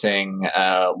forcing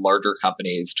larger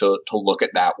companies to look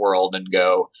at that world and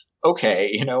go, okay,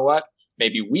 you know what?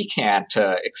 Maybe we can't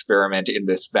experiment in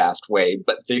this vast way,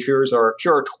 but here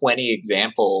are 20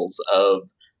 examples of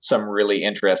some really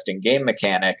interesting game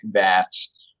mechanic that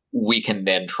we can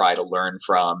then try to learn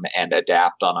from and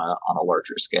adapt on a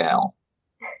larger scale.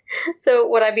 So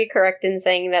would I be correct in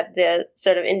saying that the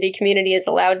sort of indie community is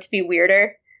allowed to be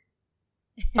weirder?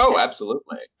 Oh,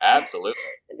 absolutely. Absolutely.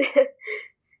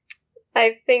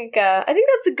 I think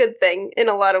that's a good thing in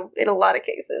a lot of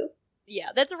cases.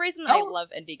 Yeah, that's a reason I love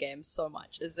indie games so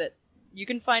much, is that you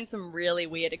can find some really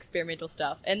weird experimental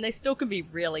stuff, and they still can be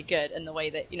really good in the way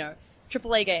that,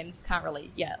 AAA games can't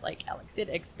really, like Alex said,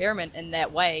 experiment in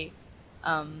that way.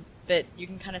 But you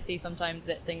can kind of see sometimes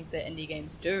that things that indie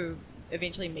games do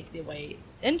eventually make their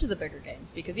ways into the bigger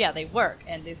games, because they work,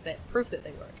 and there's that proof that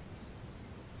they work.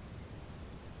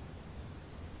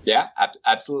 Yeah,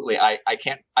 absolutely. I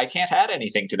can't add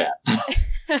anything to that.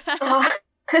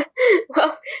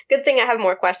 Well, good thing I have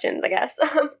more questions, I guess.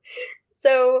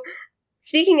 So,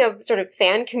 speaking of sort of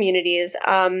fan communities,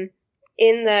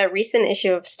 in the recent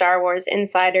issue of Star Wars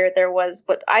Insider, there was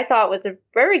what I thought was a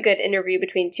very good interview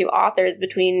between two authors,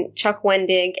 between Chuck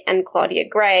Wendig and Claudia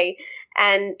Gray,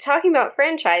 and talking about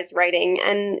franchise writing.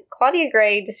 And Claudia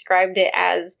Gray described it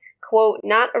as, quote,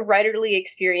 not a writerly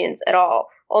experience at all.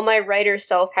 All my writer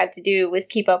self had to do was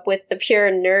keep up with the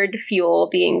pure nerd fuel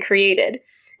being created.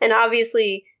 And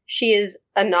obviously, she is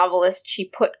a novelist. She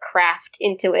put craft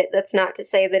into it. That's not to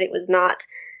say that it was not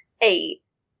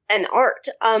an art.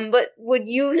 But would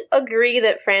you agree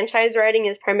that franchise writing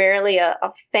is primarily a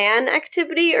fan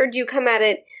activity, or do you come at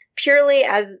it purely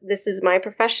as this is my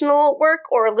professional work,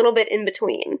 or a little bit in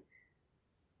between?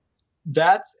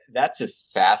 That's a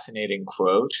fascinating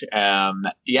quote. And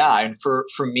for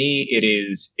me, it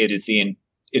is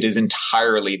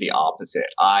entirely the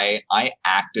opposite. I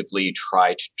actively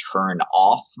try to turn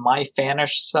off my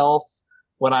fanish self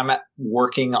when I'm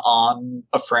working on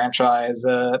a franchise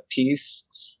piece.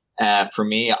 For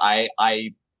me,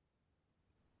 I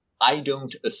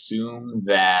don't assume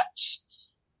that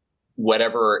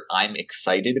whatever I'm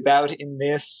excited about in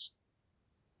this,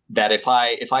 that if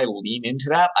I lean into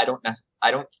that, I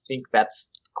don't think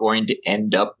that's going to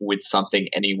end up with something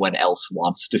anyone else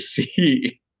wants to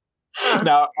see.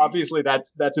 Now, obviously,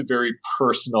 that's a very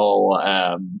personal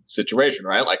situation,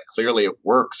 right? Like, clearly, it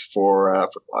works for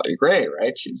Claudia Gray,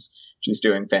 right? She's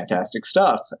doing fantastic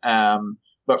stuff.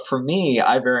 But for me,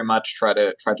 I very much try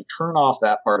to turn off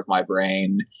that part of my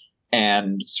brain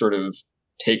and sort of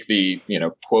take the,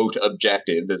 quote,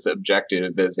 objective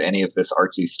as any of this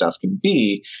artsy stuff can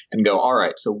be, and go, all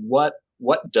right, so what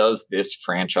does this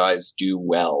franchise do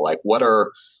well? Like, what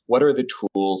are the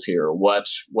tools here? What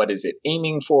is it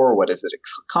aiming for? What is it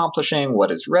accomplishing? What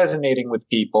is resonating with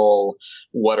people?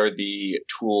 What are the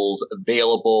tools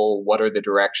available? What are the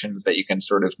directions that you can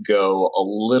sort of go a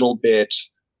little bit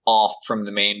off from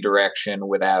the main direction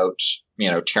without,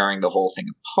 tearing the whole thing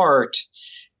apart?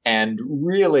 And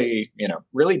really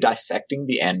dissecting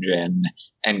the engine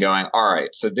and going, all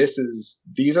right, so these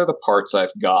are the parts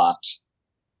I've got.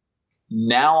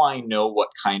 Now I know what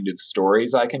kind of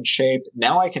stories I can shape.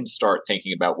 Now I can start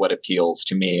thinking about what appeals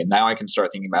to me. And now I can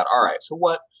start thinking about, all right, so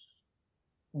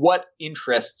what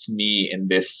interests me in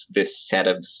this set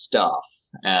of stuff,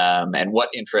 and what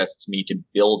interests me to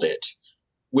build it,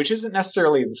 which isn't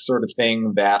necessarily the sort of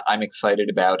thing that I'm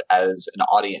excited about as an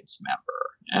audience member.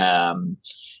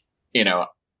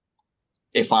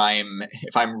 If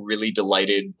I'm really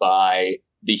delighted by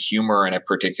the humor in a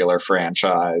particular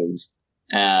franchise,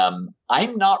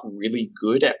 I'm not really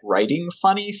good at writing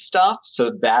funny stuff,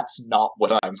 so that's not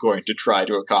what I'm going to try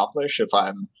to accomplish if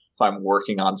I'm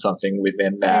working on something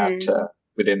within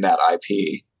that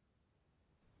IP.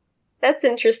 That's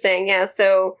interesting. Yeah.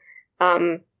 So,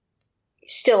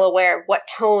 still aware of what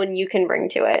tone you can bring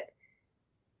to it.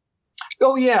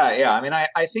 Oh yeah. I mean, I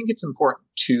think it's important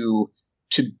to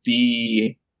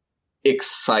be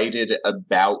excited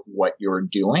about what you're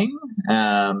doing.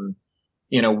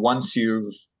 Once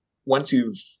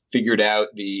you've figured out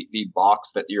the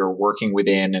box that you're working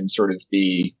within and sort of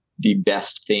the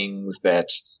best things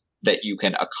that you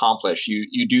can accomplish,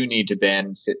 you do need to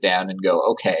then sit down and go,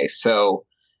 okay, so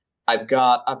I've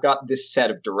got this set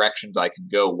of directions I can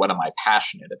go. What am I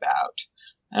passionate about?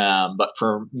 But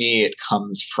for me, it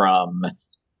comes from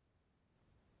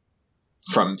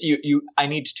you. I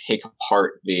need to take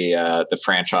apart the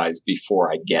franchise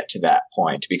before I get to that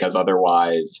point, because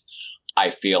otherwise I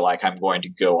feel like I'm going to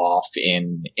go off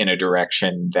in a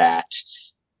direction that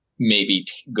maybe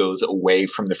goes away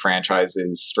from the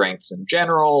franchise's strengths in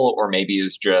general, or maybe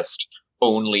is just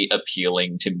only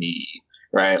appealing to me.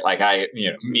 Right? Like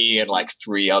me and like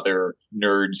three other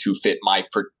nerds who fit my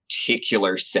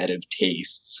particular set of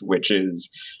tastes, which is,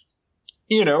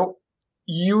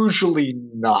 usually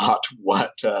not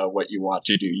what you want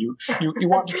to do. You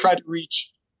want to try to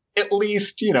reach at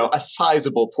least, a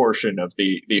sizable portion of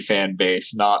the fan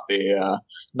base, not the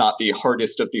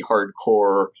hardest of the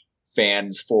hardcore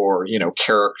fans for,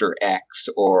 character X,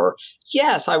 or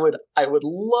yes, I would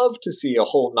love to see a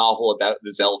whole novel about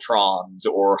the Zeltrons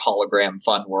or Hologram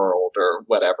Fun World or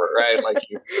whatever, right? Like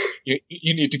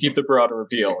you need to keep the broader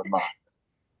appeal in mind.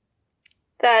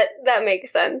 That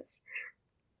makes sense.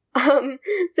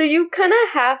 So you kind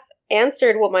of half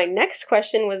answered what my next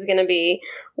question was going to be,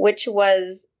 which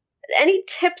was any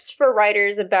tips for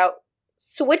writers about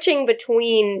switching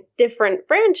between different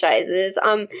franchises?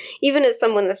 Even as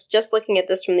someone that's just looking at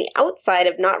this from the outside,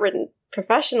 of not written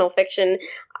professional fiction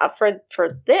for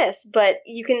this, but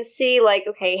you can see, like,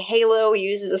 okay, Halo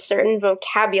uses a certain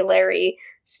vocabulary,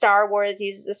 Star Wars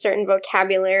uses a certain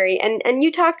vocabulary, and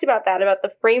you talked about that, about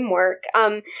the framework.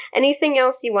 Anything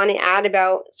else you want to add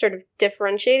about sort of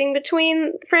differentiating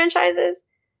between franchises?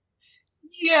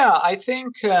 Yeah, I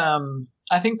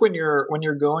think when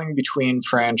you're going between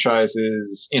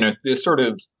franchises, this sort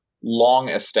of long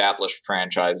established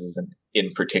franchises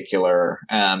in particular,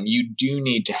 you do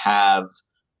need to have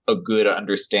a good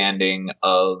understanding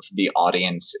of the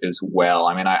audience as well.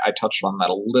 I mean, I touched on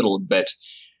that a little bit.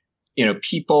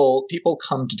 People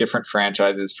come to different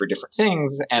franchises for different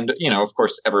things, and of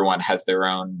course, everyone has their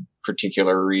own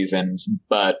particular reasons.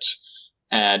 But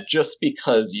just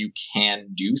because you can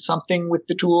do something with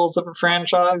the tools of a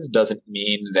franchise doesn't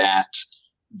mean that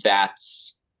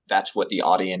that's what the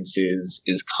audience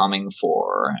is coming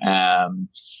for.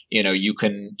 You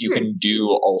can do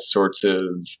all sorts of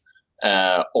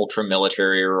ultra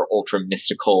military or ultra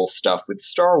mystical stuff with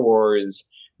Star Wars.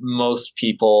 Most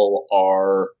people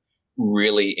are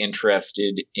really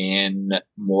interested in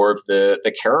more of the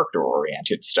character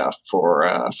oriented stuff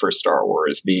for Star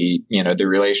Wars. The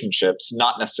relationships,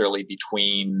 not necessarily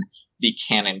between the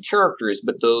canon characters,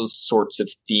 but those sorts of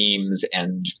themes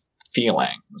and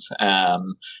feelings.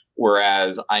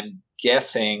 Whereas I'm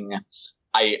guessing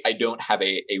I don't have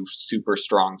a super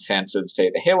strong sense of, say,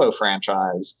 the Halo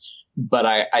franchise, but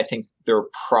I think there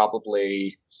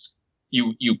probably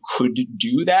you could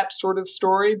do that sort of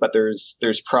story, but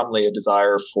there's probably a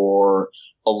desire for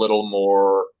a little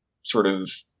more sort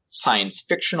of science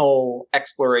fictional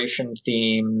exploration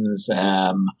themes,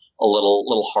 a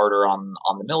little harder on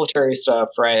the military stuff,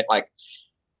 right? Like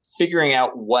figuring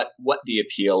out what the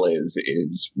appeal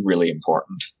is really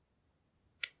important.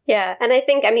 Yeah, and I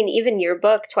think, even your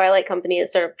book, Twilight Company,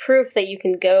 is sort of proof that you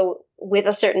can go with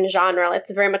a certain genre. It's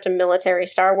very much a military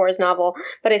Star Wars novel,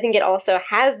 but I think it also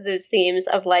has those themes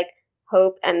of, like,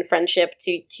 hope and friendship,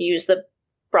 to use the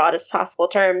broadest possible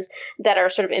terms, that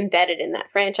are sort of embedded in that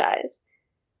franchise.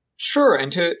 Sure,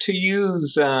 and to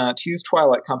use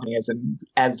Twilight Company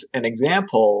as an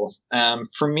example,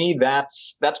 for me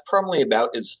that's probably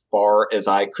about as far as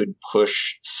I could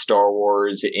push Star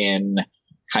Wars in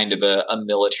kind of a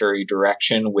military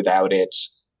direction without it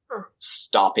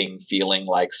stopping feeling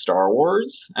like Star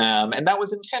Wars. And that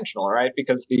was intentional, right?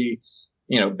 Because the,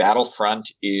 Battlefront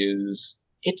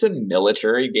it's a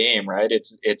military game, right?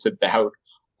 It's about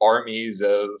armies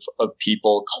of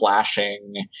people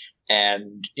clashing,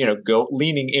 and,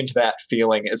 leaning into that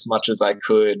feeling as much as I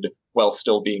could while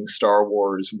still being Star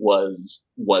Wars was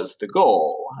the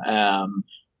goal.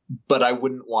 But I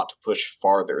wouldn't want to push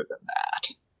farther than that.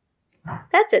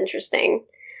 That's interesting.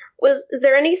 Was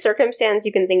there any circumstance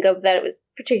you can think of that it was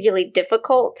particularly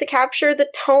difficult to capture the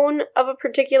tone of a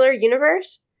particular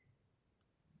universe?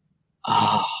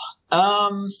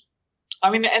 Any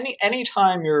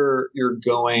time you're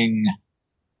going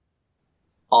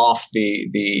off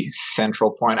the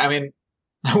central point.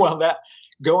 That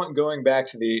going back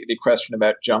to the question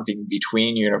about jumping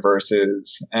between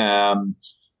universes.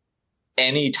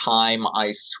 Any time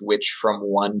I switch from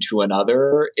one to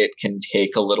another, it can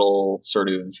take a little sort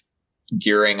of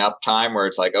gearing up time where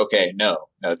it's like, okay, no,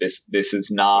 this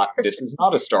is not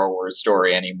a Star Wars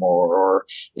story anymore, or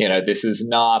this is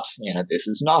not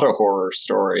a horror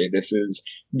story. This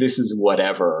is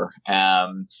whatever.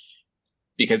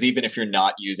 Because even if you're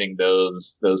not using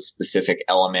those specific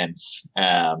elements,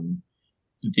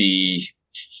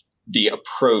 the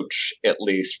approach, at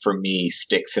least for me,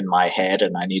 sticks in my head,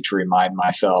 and I need to remind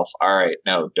myself, all right,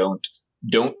 no, don't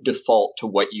default to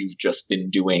what you've just been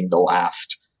doing the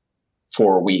last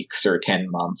 4 weeks or 10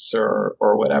 months or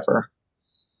whatever.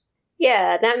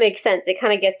 Yeah, that makes sense. It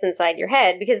kind of gets inside your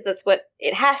head because that's what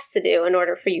it has to do in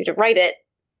order for you to write it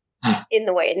in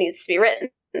the way it needs to be written,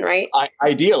 right?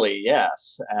 Ideally,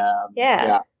 yes.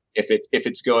 Yeah. If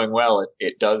it's going well,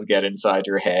 it does get inside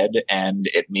your head, and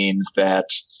it means that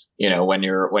when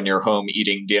you're home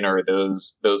eating dinner,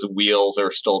 those wheels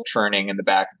are still turning in the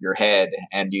back of your head,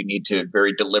 and you need to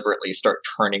very deliberately start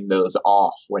turning those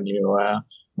off when you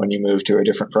move to a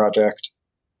different project.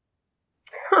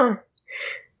 Huh.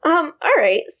 All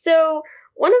right. So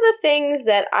one of the things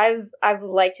that I've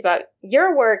liked about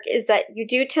your work is that you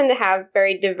do tend to have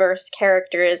very diverse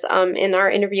characters. In our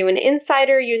interview in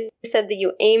Insider, you said that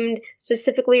you aimed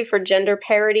specifically for gender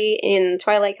parity in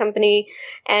Twilight Company,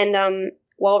 and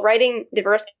while writing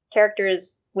diverse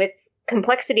characters with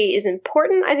complexity is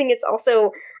important, I think it's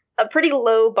also a pretty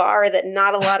low bar that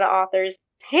not a lot of authors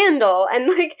handle.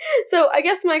 And so I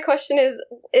guess my question is,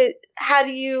 how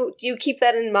do you keep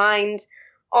that in mind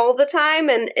all the time,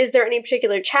 and is there any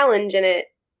particular challenge in it?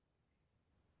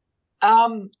 I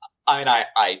mean,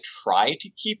 I try to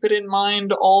keep it in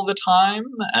mind all the time.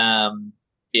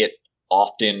 It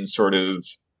often sort of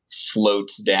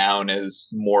floats down as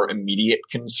more immediate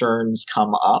concerns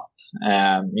come up.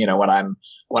 When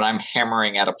I'm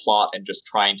hammering at a plot and just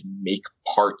trying to make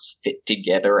parts fit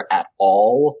together at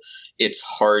all, it's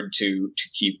hard to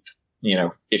keep,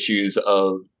 issues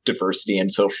of diversity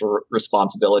and social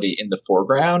responsibility in the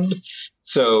foreground.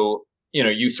 So,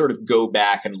 you sort of go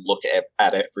back and look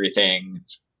at everything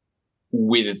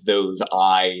with those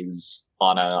eyes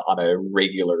on a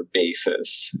regular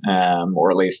basis. Or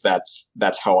at least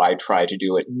that's how I try to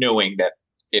do it, knowing that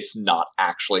it's not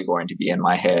actually going to be in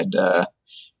my head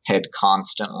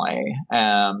constantly.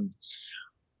 And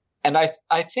I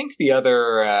think the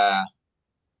other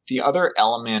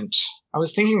element, I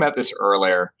was thinking about this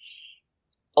earlier,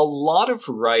 a lot of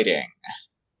writing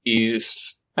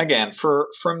is, again, for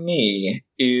me,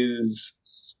 is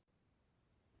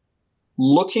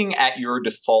looking at your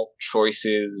default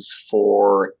choices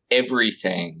for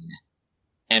everything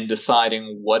and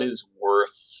deciding what is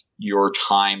worth your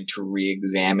time to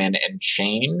re-examine and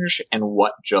change and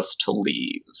what just to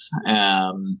leave.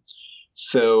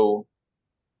 So,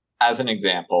 as an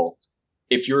example,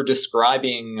 if you're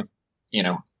describing,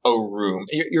 a room,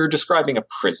 you're describing a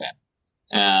prison.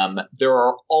 There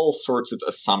are all sorts of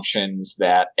assumptions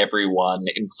that everyone,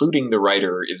 including the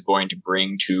writer, is going to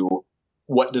bring to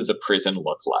what does a prison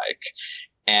look like.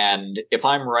 And if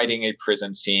I'm writing a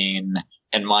prison scene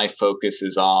and my focus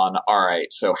is on, all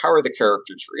right, so how are the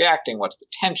characters reacting? What's the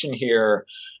tension here?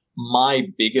 My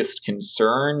biggest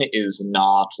concern is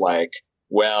not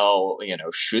well,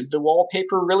 should the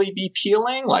wallpaper really be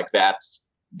peeling?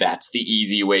 That's the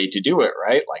easy way to do it,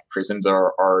 right? Prisons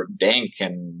are dank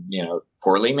and,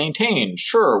 poorly maintained.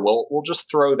 Sure, we'll just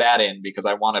throw that in because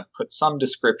I want to put some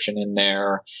description in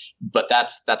there, but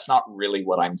that's not really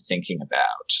what I'm thinking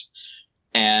about.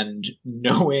 And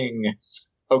knowing,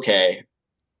 okay,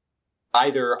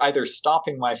 either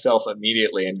stopping myself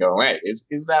immediately and going, wait,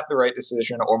 is that the right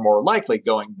decision? Or more likely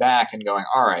going back and going,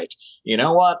 all right, you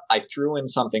know what? I threw in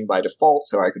something by default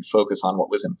so I could focus on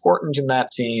what was important in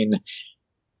that scene.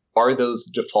 Are those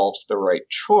defaults the right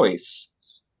choice?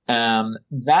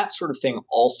 That sort of thing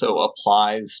also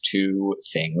applies to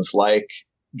things like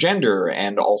gender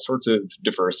and all sorts of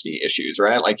diversity issues,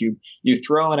 right? You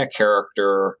throw in a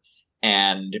character,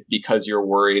 and because you're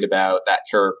worried about that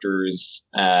character's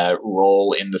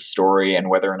role in the story and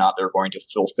whether or not they're going to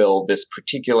fulfill this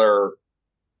particular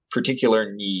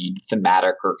need,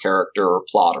 thematic or character or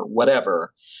plot or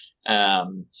whatever,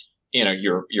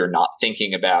 you're not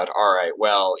thinking about, all right,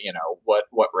 well,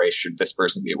 what race should this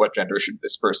person be? What gender should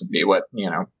this person be? What,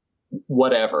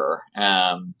 whatever.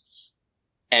 And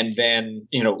then,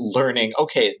 learning,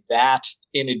 okay, that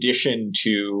in addition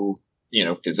to,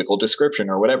 physical description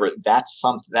or whatever, that's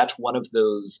one of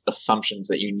those assumptions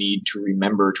that you need to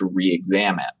remember to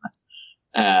re-examine,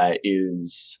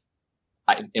 is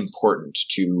important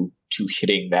to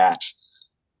hitting that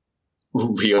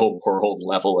real world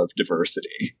level of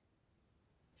diversity.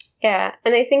 Yeah,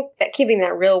 and I think that keeping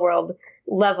that real world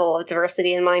level of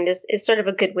diversity in mind is sort of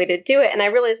a good way to do it. And I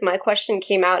realized my question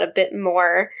came out a bit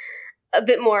more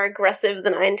aggressive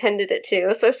than I intended it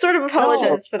to. So I sort of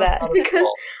apologize for that, because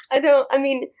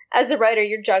as a writer,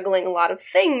 you're juggling a lot of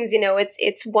things.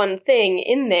 It's one thing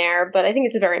in there, but I think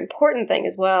it's a very important thing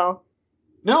as well.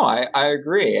 No, I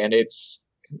agree. And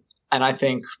I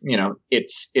think,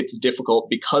 it's difficult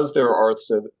because there are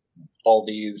all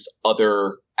these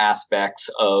other aspects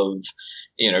of,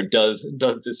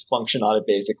 does this function on a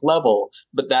basic level?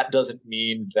 But that doesn't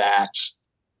mean that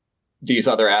these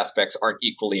other aspects aren't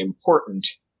equally important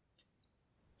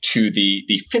to the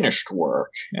finished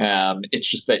work. It's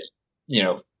just that,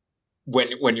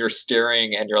 when you're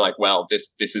staring and you're like, well,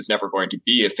 this is never going to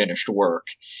be a finished work,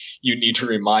 you need to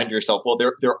remind yourself, well,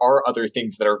 there are other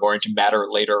things that are going to matter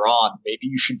later on. Maybe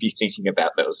you should be thinking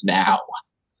about those now.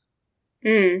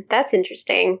 That's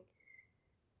interesting.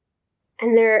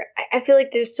 And I feel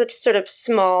like there's such sort of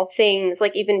small things,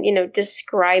 like even,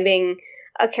 describing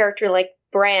a character like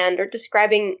brand or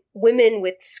describing women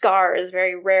with scars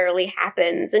very rarely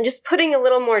happens. And just putting a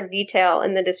little more detail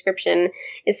in the description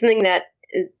is something that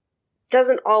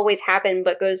doesn't always happen,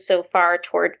 but goes so far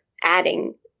toward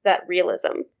adding that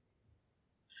realism.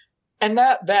 And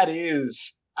that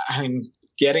is, I mean,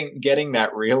 getting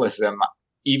that realism,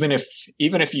 even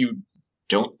if you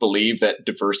don't believe that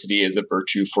diversity is a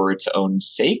virtue for its own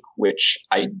sake, which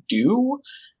I do,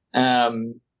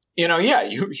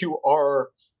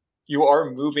 you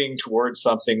are moving towards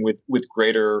something with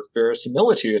greater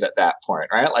verisimilitude at that point,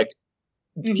 right? Like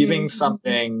giving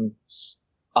something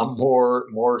a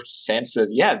more sense of,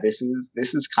 this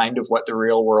is kind of what the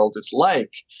real world is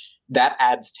like. That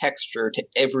adds texture to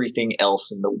everything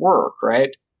else in the work,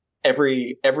 right?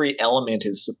 Every element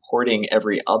is supporting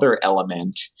every other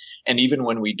element. And even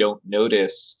when we don't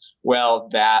notice, well,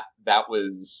 that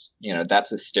was,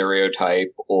 that's a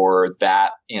stereotype, or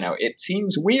that, it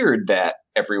seems weird that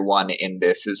everyone in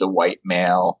this is a white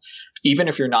male. Even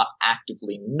if you're not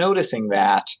actively noticing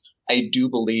that, I do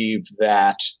believe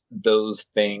that those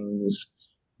things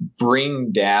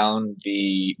bring down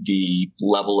the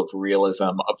level of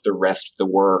realism of the rest of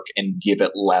the work and give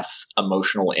it less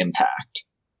emotional impact.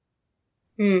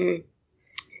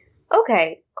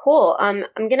 Okay, cool. I'm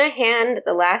gonna hand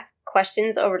the last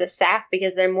questions over to Saf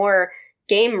because they're more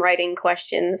game writing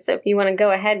questions. So if you want to go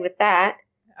ahead with that.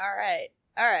 All right.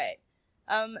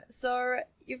 So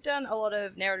you've done a lot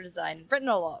of narrative design, written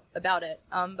a lot about it.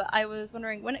 But I was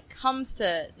wondering, when it comes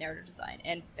to narrative design,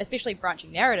 and especially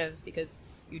branching narratives, because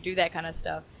you do that kind of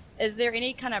stuff, is there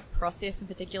any kind of process in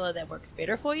particular that works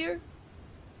better for you?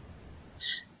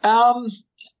 I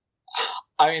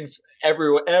mean,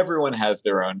 everyone has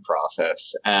their own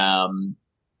process.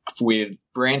 With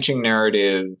branching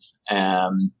narrative,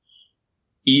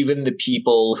 even the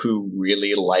people who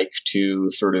really like to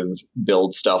sort of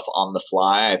build stuff on the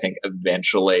fly, I think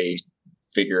eventually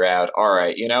figure out, all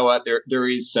right, you know what, there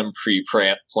is some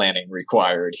pre-planning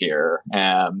required here,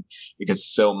 because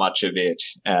so much of it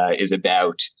is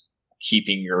about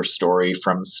keeping your story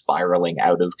from spiraling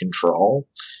out of control.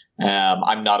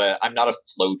 I'm not a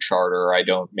flow charter. I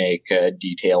don't make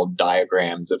detailed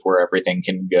diagrams of where everything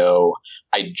can go.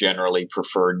 I generally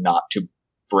prefer not to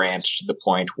branch to the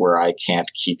point where I can't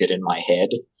keep it in my head.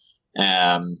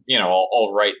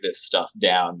 I'll write this stuff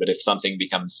down, but if something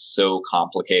becomes so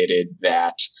complicated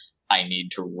that I need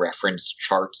to reference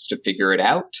charts to figure it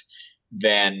out,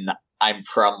 then I'm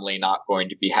probably not going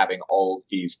to be having all of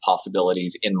these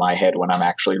possibilities in my head when I'm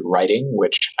actually writing,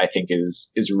 which I think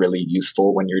is really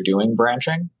useful when you're doing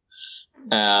branching.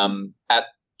 At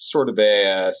sort of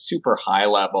a super high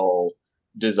level,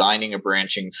 designing a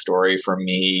branching story for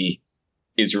me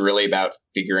is really about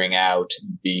figuring out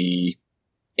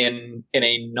in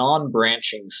a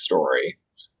non-branching story,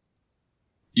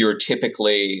 you're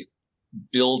typically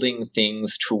building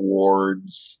things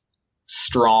towards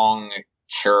strong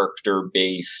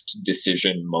character-based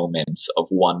decision moments of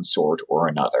one sort or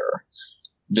another.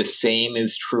 The same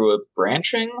is true of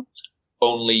branching,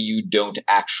 only you don't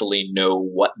actually know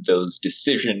what those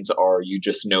decisions are. You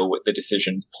just know what the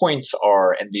decision points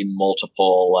are and the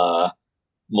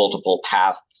multiple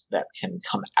paths that can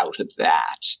come out of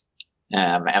that.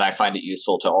 And I find it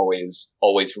useful to always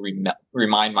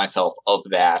remind myself of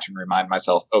that and remind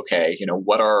myself, okay,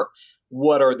 what are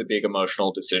the big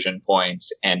emotional decision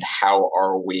points, and how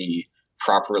are we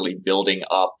properly building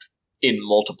up in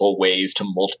multiple ways to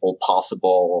multiple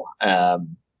possible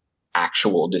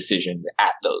actual decisions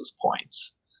at those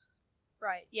points.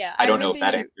 Right, yeah. I don't know if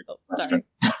that answered your question.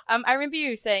 I remember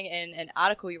you saying in an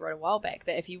article you wrote a while back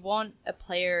that if you want a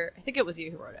player, I think it was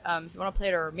you who wrote it, if you want a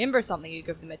player to remember something, you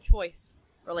give them a choice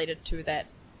related to that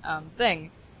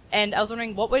thing. And I was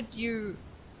wondering, was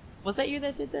that you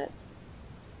that said that?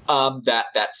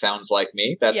 That sounds like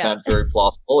me. That sounds very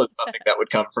plausible. It's something that would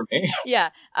come from me. Yeah.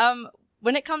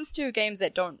 When it comes to games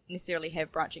that don't necessarily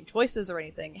have branching choices or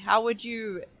anything, how would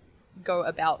you go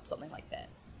about something like that?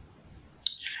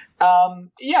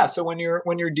 So when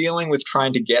you're dealing with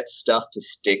trying to get stuff to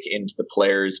stick into the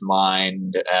player's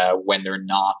mind, when they're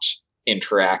not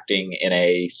interacting in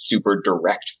a super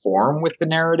direct form with the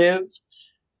narrative,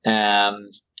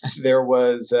 there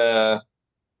was a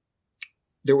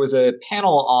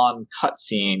panel on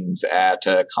cutscenes at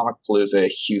Comicpalooza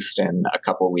Houston a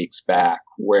couple of weeks back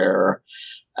where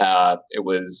it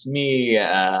was me,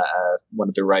 one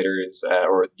of the writers,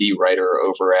 or the writer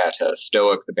over at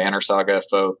Stoic, the Banner Saga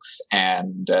folks,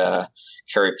 and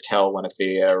Carrie Patel, one of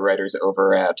the writers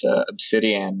over at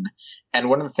Obsidian. And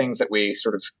one of the things that we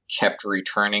sort of kept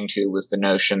returning to was the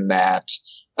notion that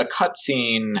a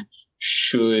cutscene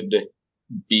should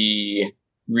be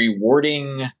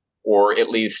rewarding or at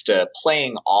least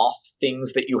playing off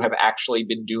things that you have actually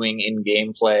been doing in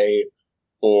gameplay,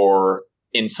 or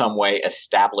in some way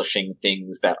establishing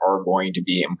things that are going to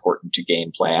be important to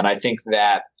gameplay. And I think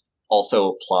that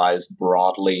also applies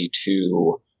broadly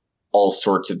to all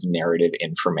sorts of narrative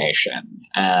information.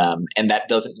 And that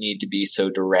doesn't need to be so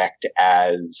direct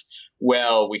as,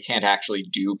 well, we can't actually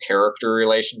do character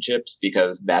relationships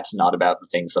because that's not about the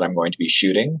things that I'm going to be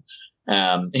shooting.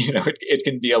 It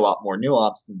can be a lot more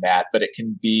nuanced than that, but it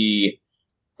can be,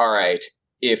 all right,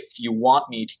 if you want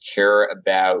me to care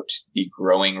about the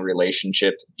growing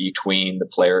relationship between the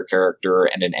player character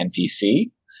and an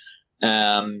NPC,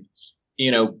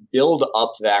 build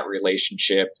up that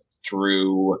relationship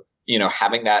through,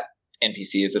 having that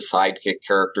NPC as a sidekick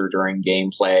character during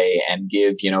gameplay, and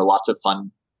give, lots of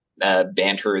fun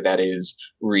banter that is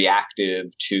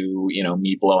reactive to,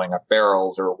 me blowing up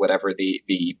barrels or whatever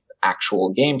the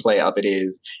actual gameplay of it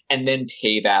is, and then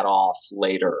pay that off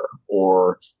later.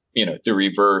 Or, the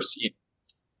reverse,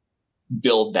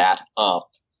 build that up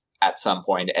at some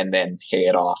point and then pay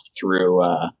it off through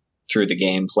the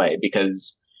gameplay,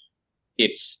 because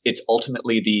it's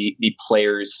ultimately the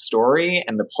player's story,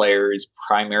 and the player's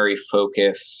primary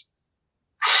focus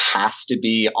has to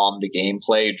be on the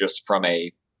gameplay, just from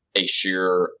a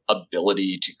sheer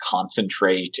ability to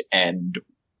concentrate and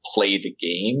play the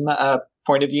game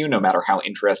point of view. No matter how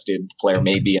interested the player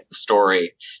may be in the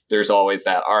story, there's always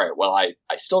that, all right, well, I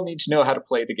still need to know how to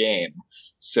play the game.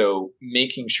 So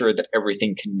making sure that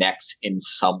everything connects in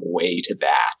some way to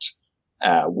that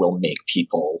will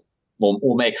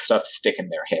make stuff stick in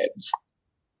their heads.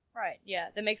 Right, yeah,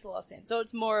 that makes a lot of sense. So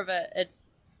it's more of it's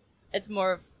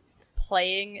more of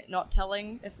playing, not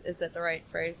telling. Is that the right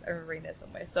phrase? I remember reading that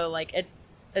somewhere. So like it's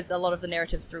a lot of the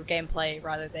narratives through gameplay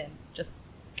rather than just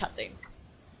cutscenes.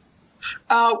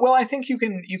 Well, I think you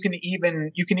can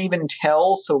even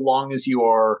tell, so long as you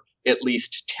are at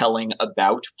least telling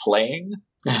about playing.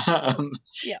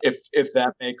 Yeah. If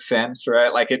that makes sense,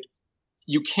 right? Like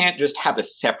you can't just have a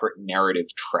separate narrative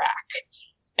track,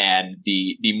 and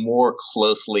the more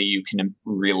closely you can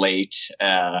relate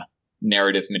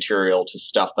narrative material to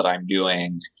stuff that I'm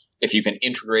doing, if you can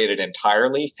integrate it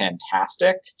entirely,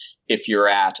 fantastic. If you're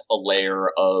at a layer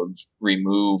of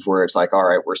remove where it's like, all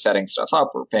right, we're setting stuff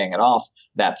up, we're paying it off,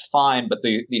 that's fine. But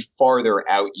the farther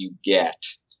out you get,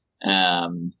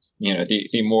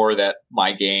 the more that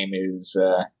my game is,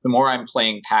 the more I'm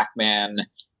playing Pac-Man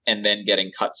and then getting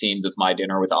cutscenes of My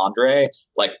Dinner with Andre,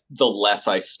 like the less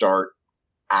I start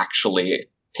actually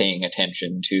paying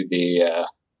attention to the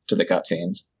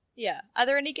cutscenes. Yeah. Are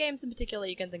there any games in particular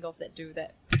you can think of that do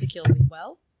that particularly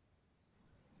well?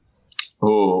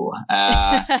 Oh,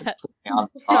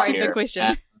 sorry, big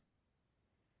question.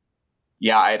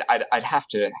 Yeah, I'd have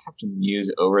to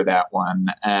muse over that one.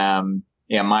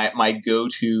 My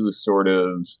go-to sort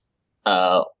of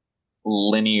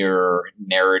linear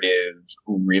narrative,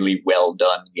 really well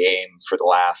done game for the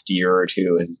last year or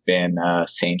two has been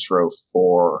Saints Row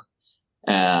 4.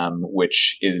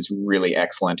 Which is really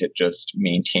excellent at just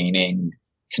maintaining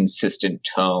consistent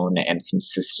tone and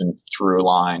consistent through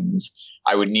lines.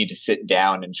 I would need to sit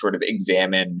down and sort of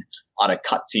examine on a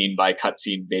cutscene by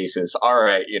cutscene basis. All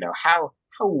right, how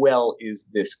well is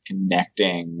this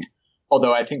connecting?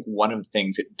 Although I think one of the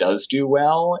things it does do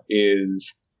well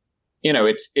is,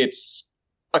 it's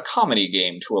a comedy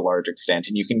game to a large extent,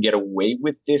 and you can get away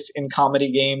with this in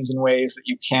comedy games in ways that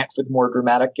you can't with more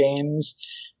dramatic games.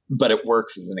 But it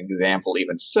works as an example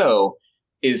even so,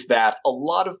 is that a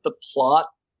lot of the plot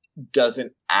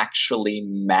doesn't actually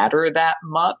matter that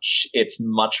much. It's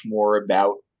much more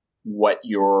about what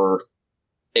your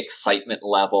excitement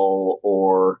level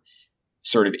or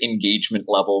sort of engagement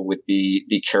level with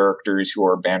the characters who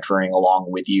are bantering along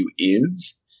with you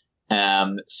is.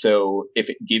 So if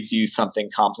it gives you something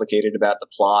complicated about the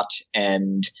plot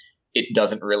and it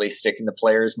doesn't really stick in the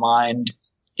player's mind,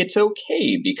 it's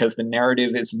okay, because the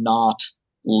narrative is not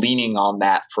leaning on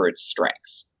that for its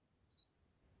strength.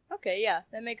 Okay, yeah,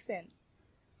 that makes sense.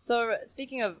 So,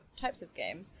 speaking of types of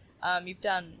games, you've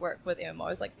done work with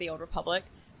MMOs like The Old Republic.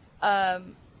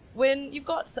 When you've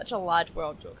got such a large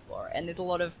world to explore, and there's a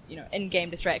lot of, in-game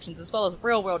distractions as well as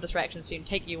real-world distractions to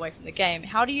take you away from the game,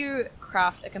 how do you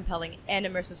craft a compelling and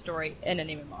immersive story in an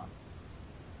MMO?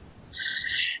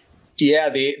 Yeah,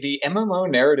 the MMO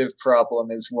narrative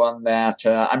problem is one that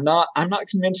I'm not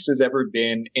convinced has ever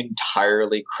been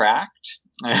entirely cracked.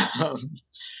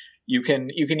 You can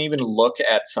even look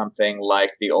at something like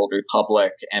The Old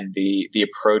Republic, and the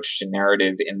approach to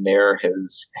narrative in there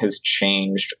has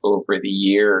changed over the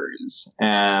years.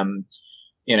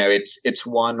 It's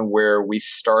one where we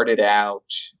started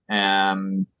out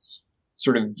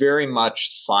sort of very much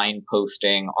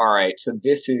signposting, all right, so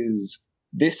this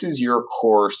is your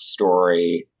core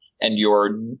story, and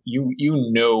you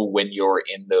know when you're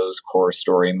in those core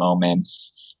story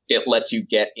moments. It lets you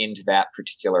get into that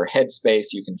particular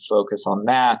headspace. You can focus on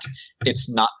that. It's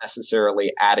not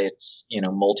necessarily at its,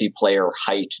 multiplayer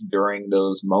height during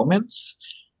those moments.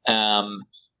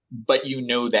 But you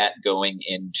know that going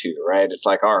into, right? It's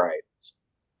like, all right,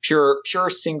 pure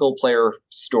single player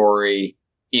story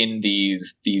in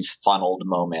these funneled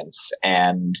moments,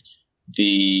 and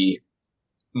the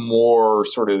more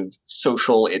sort of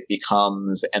social it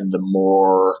becomes, and the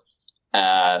more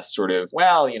sort of,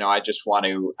 I just want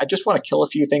to kill a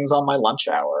few things on my lunch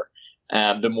hour.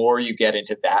 The more you get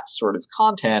into that sort of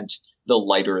content, the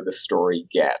lighter the story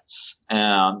gets.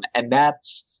 And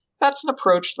that's an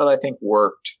approach that I think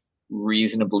worked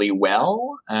reasonably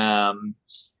well.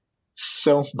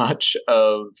 So much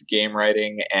of game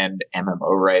writing and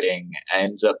MMO writing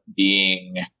ends up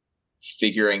being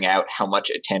figuring out how much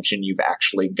attention you've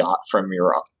actually got from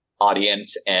your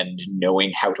audience and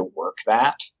knowing how to work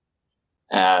that.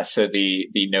 So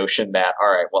the notion that, all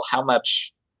right, well, how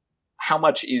much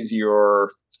is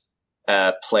your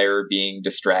player being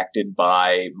distracted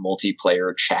by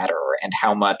multiplayer chatter, and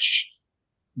how much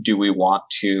do we want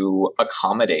to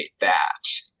accommodate that?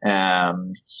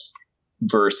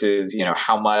 Versus,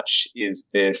 how much is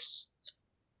this?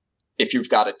 If you've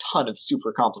got a ton of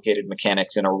super complicated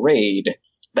mechanics in a raid,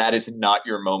 that is not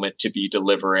your moment to be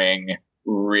delivering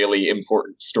really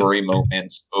important story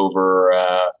moments over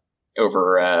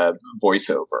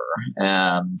voiceover,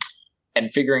 and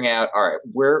figuring out, all right,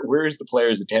 where is the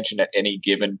player's attention at any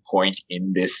given point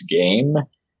in this game,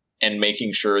 and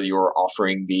making sure you're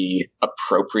offering the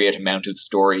appropriate amount of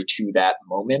story to that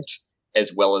moment,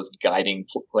 as well as guiding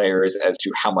players as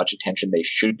to how much attention they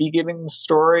should be giving the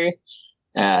story,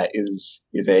 is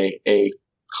a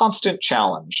constant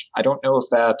challenge. I don't know if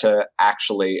that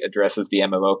actually addresses the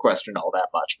MMO question all that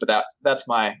much, but that's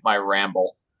my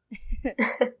ramble.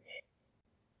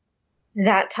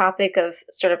 That topic of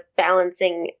sort of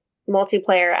balancing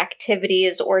multiplayer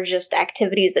activities, or just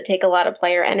activities that take a lot of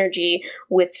player energy,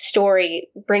 with story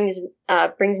brings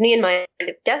me in mind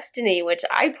of Destiny, which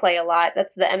I play a lot.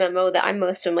 That's the MMO that I'm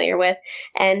most familiar with,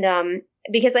 and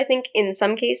because I think in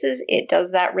some cases it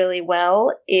does that really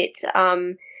well.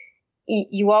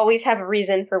 You always have a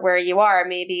reason for where you are.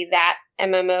 Maybe that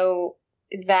MMO,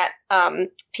 that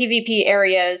PvP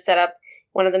area is set up.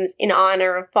 One of them is in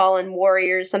honor of fallen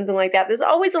warriors, something like that. There's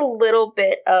always a little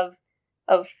bit of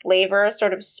flavor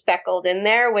sort of speckled in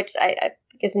there, which I think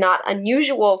is not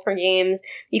unusual for games.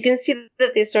 You can see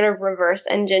that they sort of reverse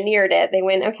engineered it. They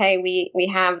went, okay,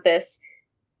 we have this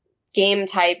game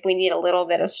type, we need a little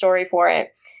bit of story for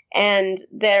it. And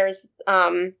there's,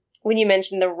 when you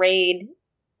mentioned the raid,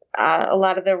 a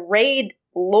lot of the raid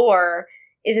lore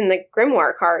is in the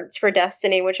Grimoire cards for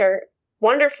Destiny, which are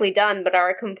wonderfully done, but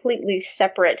are a completely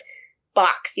separate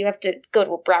box. You have to go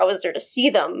to a browser to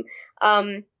see them.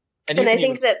 And I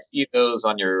think that see those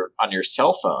on your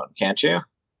cell phone, can't you?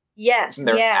 Yes. Isn't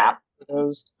there an app for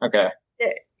those? Okay.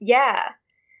 Yeah.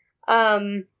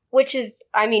 Which is,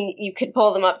 I mean, you could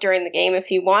pull them up during the game if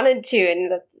you wanted to,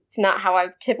 and that's not how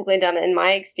I've typically done it in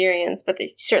my experience, but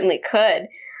they certainly could.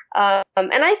 And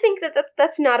I think that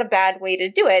that's not a bad way to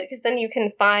do it, because then you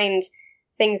can find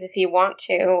things if you want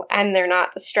to, and they're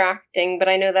not distracting. But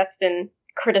I know that's been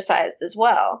criticized as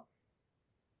well.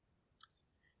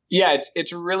 Yeah,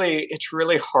 it's really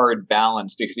hard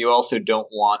balance, because you also don't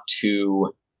want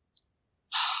to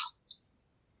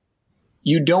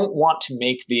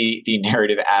make the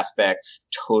narrative aspects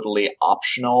totally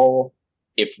optional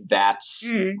if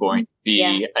that's going to be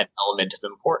an element of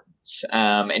importance.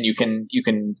 And you can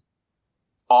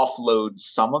offload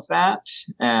some of that,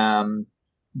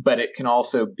 but it can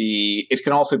also be a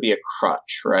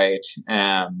crutch, right?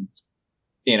 One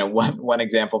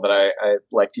example that I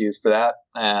like to use for that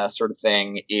sort of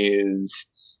thing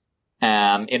is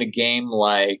in a game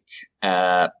like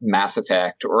Mass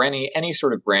Effect, or any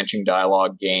sort of branching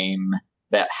dialogue game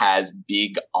that has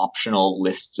big optional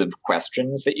lists of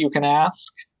questions that you can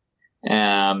ask.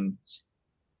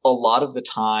 A lot of the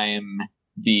time,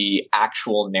 the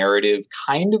actual narrative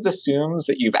kind of assumes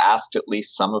that you've asked at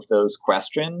least some of those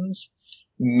questions.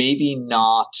 Maybe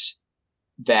not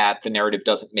that the narrative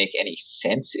doesn't make any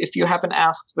sense if you haven't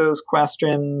asked those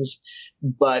questions,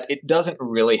 but it doesn't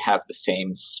really have the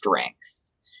same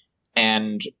strength.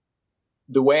 And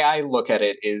the way I look at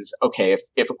it is, okay,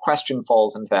 if a question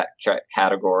falls into that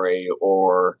category,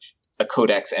 or a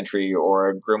codex entry, or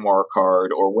a grimoire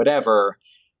card, or whatever,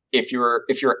 if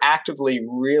you're actively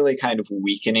really kind of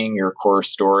weakening your core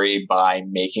story by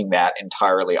making that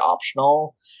entirely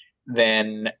optional,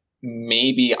 then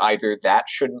maybe either that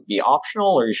shouldn't be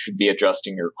optional or you should be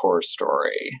adjusting your core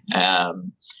story.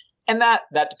 And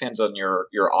that depends on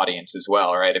your audience as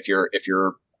well, right? If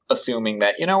you're assuming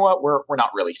that, you know what, we're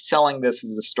not really selling this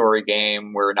as a story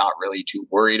game, we're not really too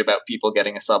worried about people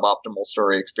getting a suboptimal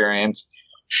story experience,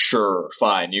 sure,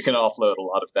 fine, you can offload a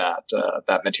lot of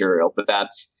that material, but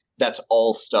that's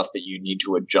all stuff that you need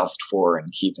to adjust for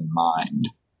and keep in mind.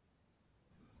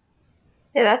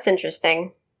 Yeah, that's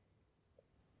interesting.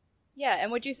 Yeah,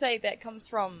 and would you say that comes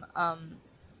from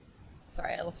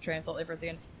sorry, I lost my train of thought there for a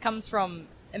second. Comes from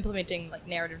implementing like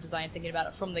narrative design, thinking about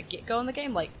it from the get-go in the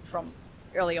game, like from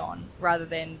early on, rather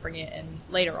than bringing it in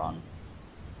later on?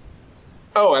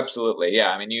 Oh, absolutely.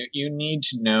 Yeah. I mean, you need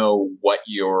to know what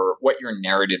your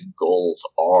narrative goals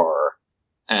are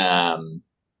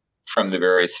from the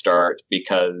very start,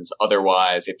 because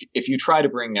otherwise, if you try to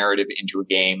bring narrative into a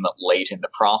game late in the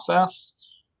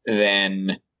process,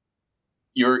 then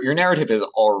your narrative has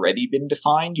already been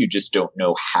defined. You just don't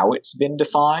know how it's been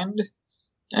defined.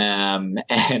 And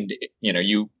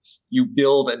you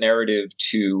build a narrative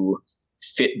to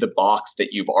fit the box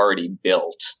that you've already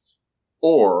built,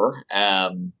 or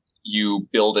you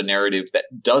build a narrative that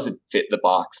doesn't fit the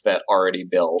box that already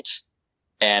built.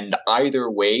 And either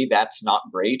way, that's not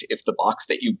great if the box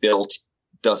that you built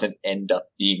doesn't end up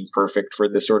being perfect for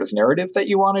the sort of narrative that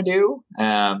you want to do.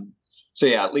 So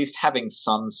yeah, at least having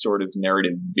some sort of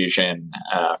narrative vision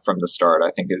from the start, I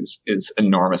think is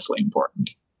enormously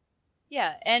important.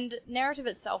 Yeah, and narrative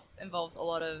itself involves a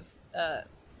lot of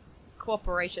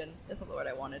cooperation. That's not the word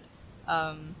I wanted.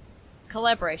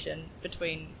 Collaboration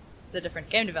between the different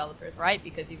game developers, right?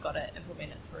 Because you've got to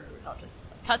implement it through not just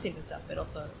cutscenes and stuff, but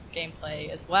also gameplay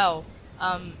as well.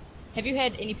 Have you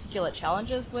had any particular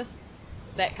challenges with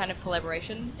that kind of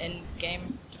collaboration in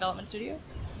game development studios?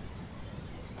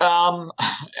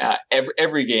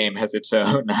 Every game has its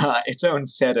own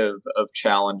set of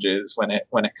challenges when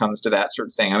it comes to that sort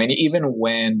of thing. I mean, even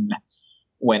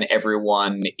when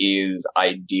everyone is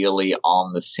ideally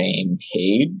on the same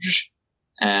page,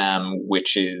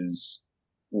 which is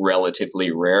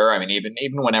relatively rare. I mean,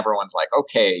 even when everyone's like,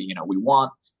 okay, we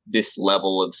want this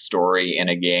level of story in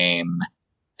a game,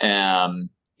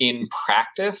 in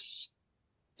practice,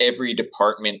 every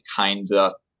department kind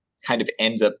of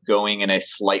ends up going in a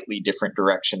slightly different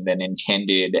direction than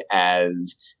intended,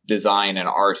 as design and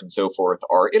art and so forth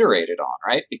are iterated on,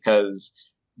 right?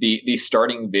 Because the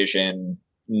starting vision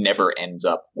never ends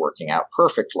up working out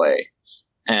perfectly.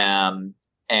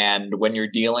 And when you're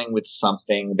dealing with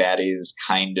something that is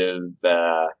kind of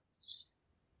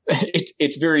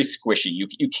it's very squishy.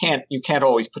 You can't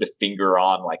always put a finger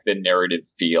on like the narrative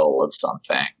feel of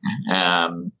something.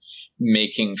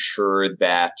 Making sure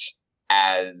that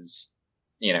as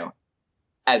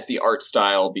the art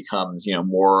style becomes,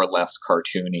 more or less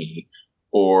cartoony,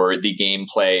 or the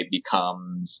gameplay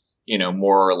becomes,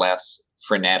 more or less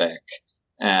frenetic,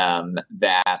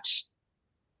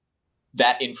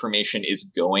 that information is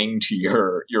going to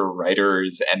your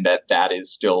writers, and that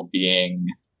is still being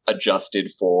adjusted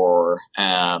for,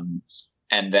 and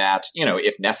that,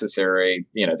 if necessary,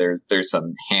 there's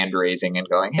some hand raising and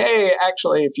going, hey,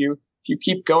 actually, if you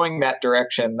keep going that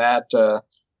direction, that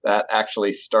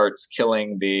actually starts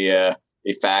killing the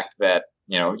fact that,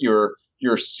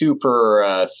 your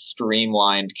super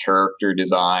streamlined character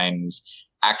designs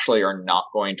actually are not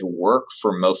going to work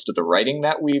for most of the writing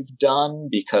that we've done,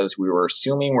 because we were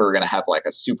assuming we were going to have like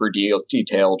a super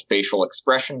detailed facial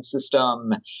expression system.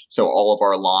 So all of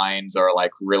our lines are like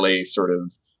really sort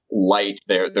of light.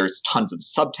 There's tons of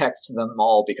subtext to them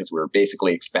all, because we were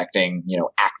basically expecting,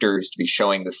 actors to be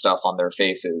showing the stuff on their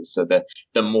faces. So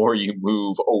the more you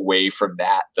move away from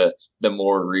that, the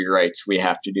more rewrites we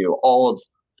have to do.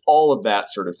 All of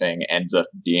that sort of thing ends up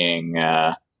being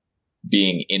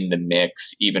in the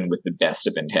mix, even with the best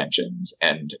of intentions.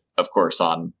 And of course,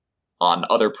 on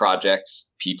other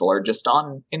projects, people are just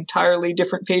on entirely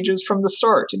different pages from the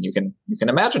start, and you can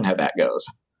imagine how that goes.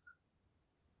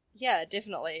 Yeah,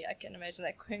 definitely. I can imagine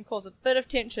that can cause a bit of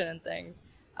tension and things.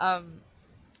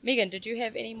 Megan, did you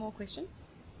have any more questions?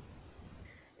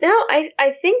 No,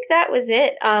 I think that was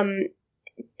it.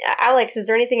 Alex, is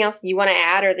there anything else you want to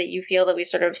add, or that you feel that we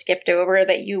sort of skipped over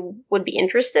that you would be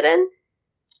interested in?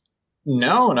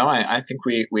 No, I think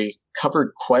we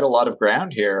covered quite a lot of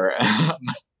ground here.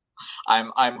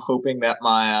 I'm hoping that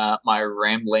my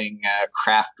rambling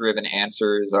craft-driven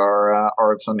answers are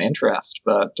of some interest,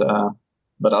 but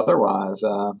otherwise,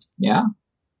 yeah.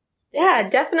 Yeah,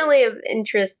 definitely of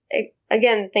interest.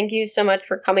 Again, thank you so much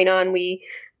for coming on. We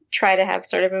try to have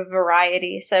sort of a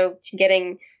variety. So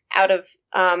getting out of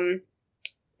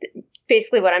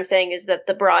basically what I'm saying is that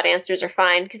the broad answers are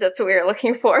fine because that's what we were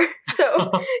looking for. So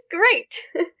great.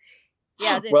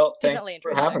 Yeah. Well, thanks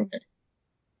for having me.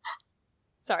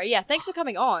 Sorry. Yeah. Thanks for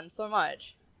coming on so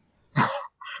much.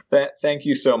 Thank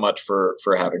you so much for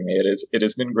having me. It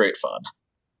has been great fun.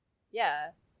 Yeah.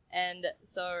 And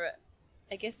so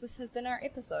I guess this has been our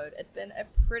episode. It's been a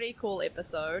pretty cool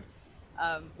episode.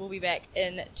 We'll be back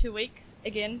in 2 weeks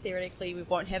again. Theoretically, we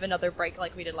won't have another break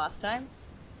like we did last time.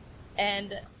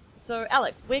 And so,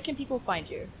 Alex, where can people find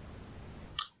you?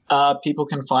 People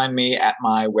can find me at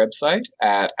my website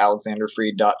at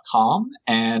alexanderfried.com,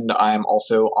 and I'm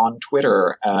also on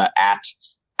Twitter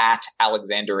at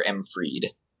Alexander M.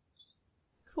 Fried.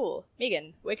 Cool.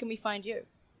 Megan, where can we find you?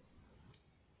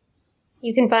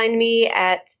 You can find me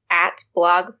at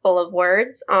blog full of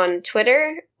words on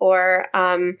Twitter, or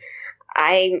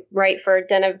I write for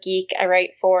Den of Geek. I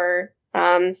write for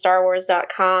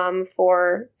StarWars.com,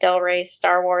 for Del Rey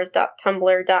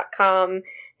StarWars.tumblr.com,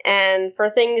 and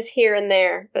for things here and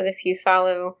there. But if you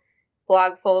follow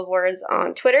blog full of words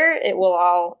on Twitter,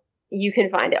 you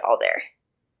can find it all there.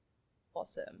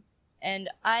 Awesome. And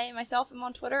I myself am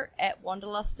on Twitter at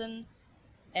Wanderlustin.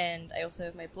 And I also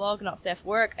have my blog, Not Staff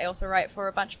Work. I also write for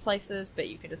a bunch of places, but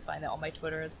you can just find that on my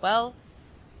Twitter as well.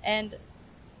 And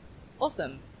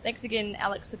awesome. Thanks again,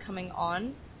 Alex, for coming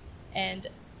on. And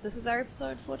this is our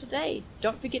episode for today.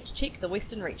 Don't forget to check the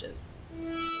Western Reaches.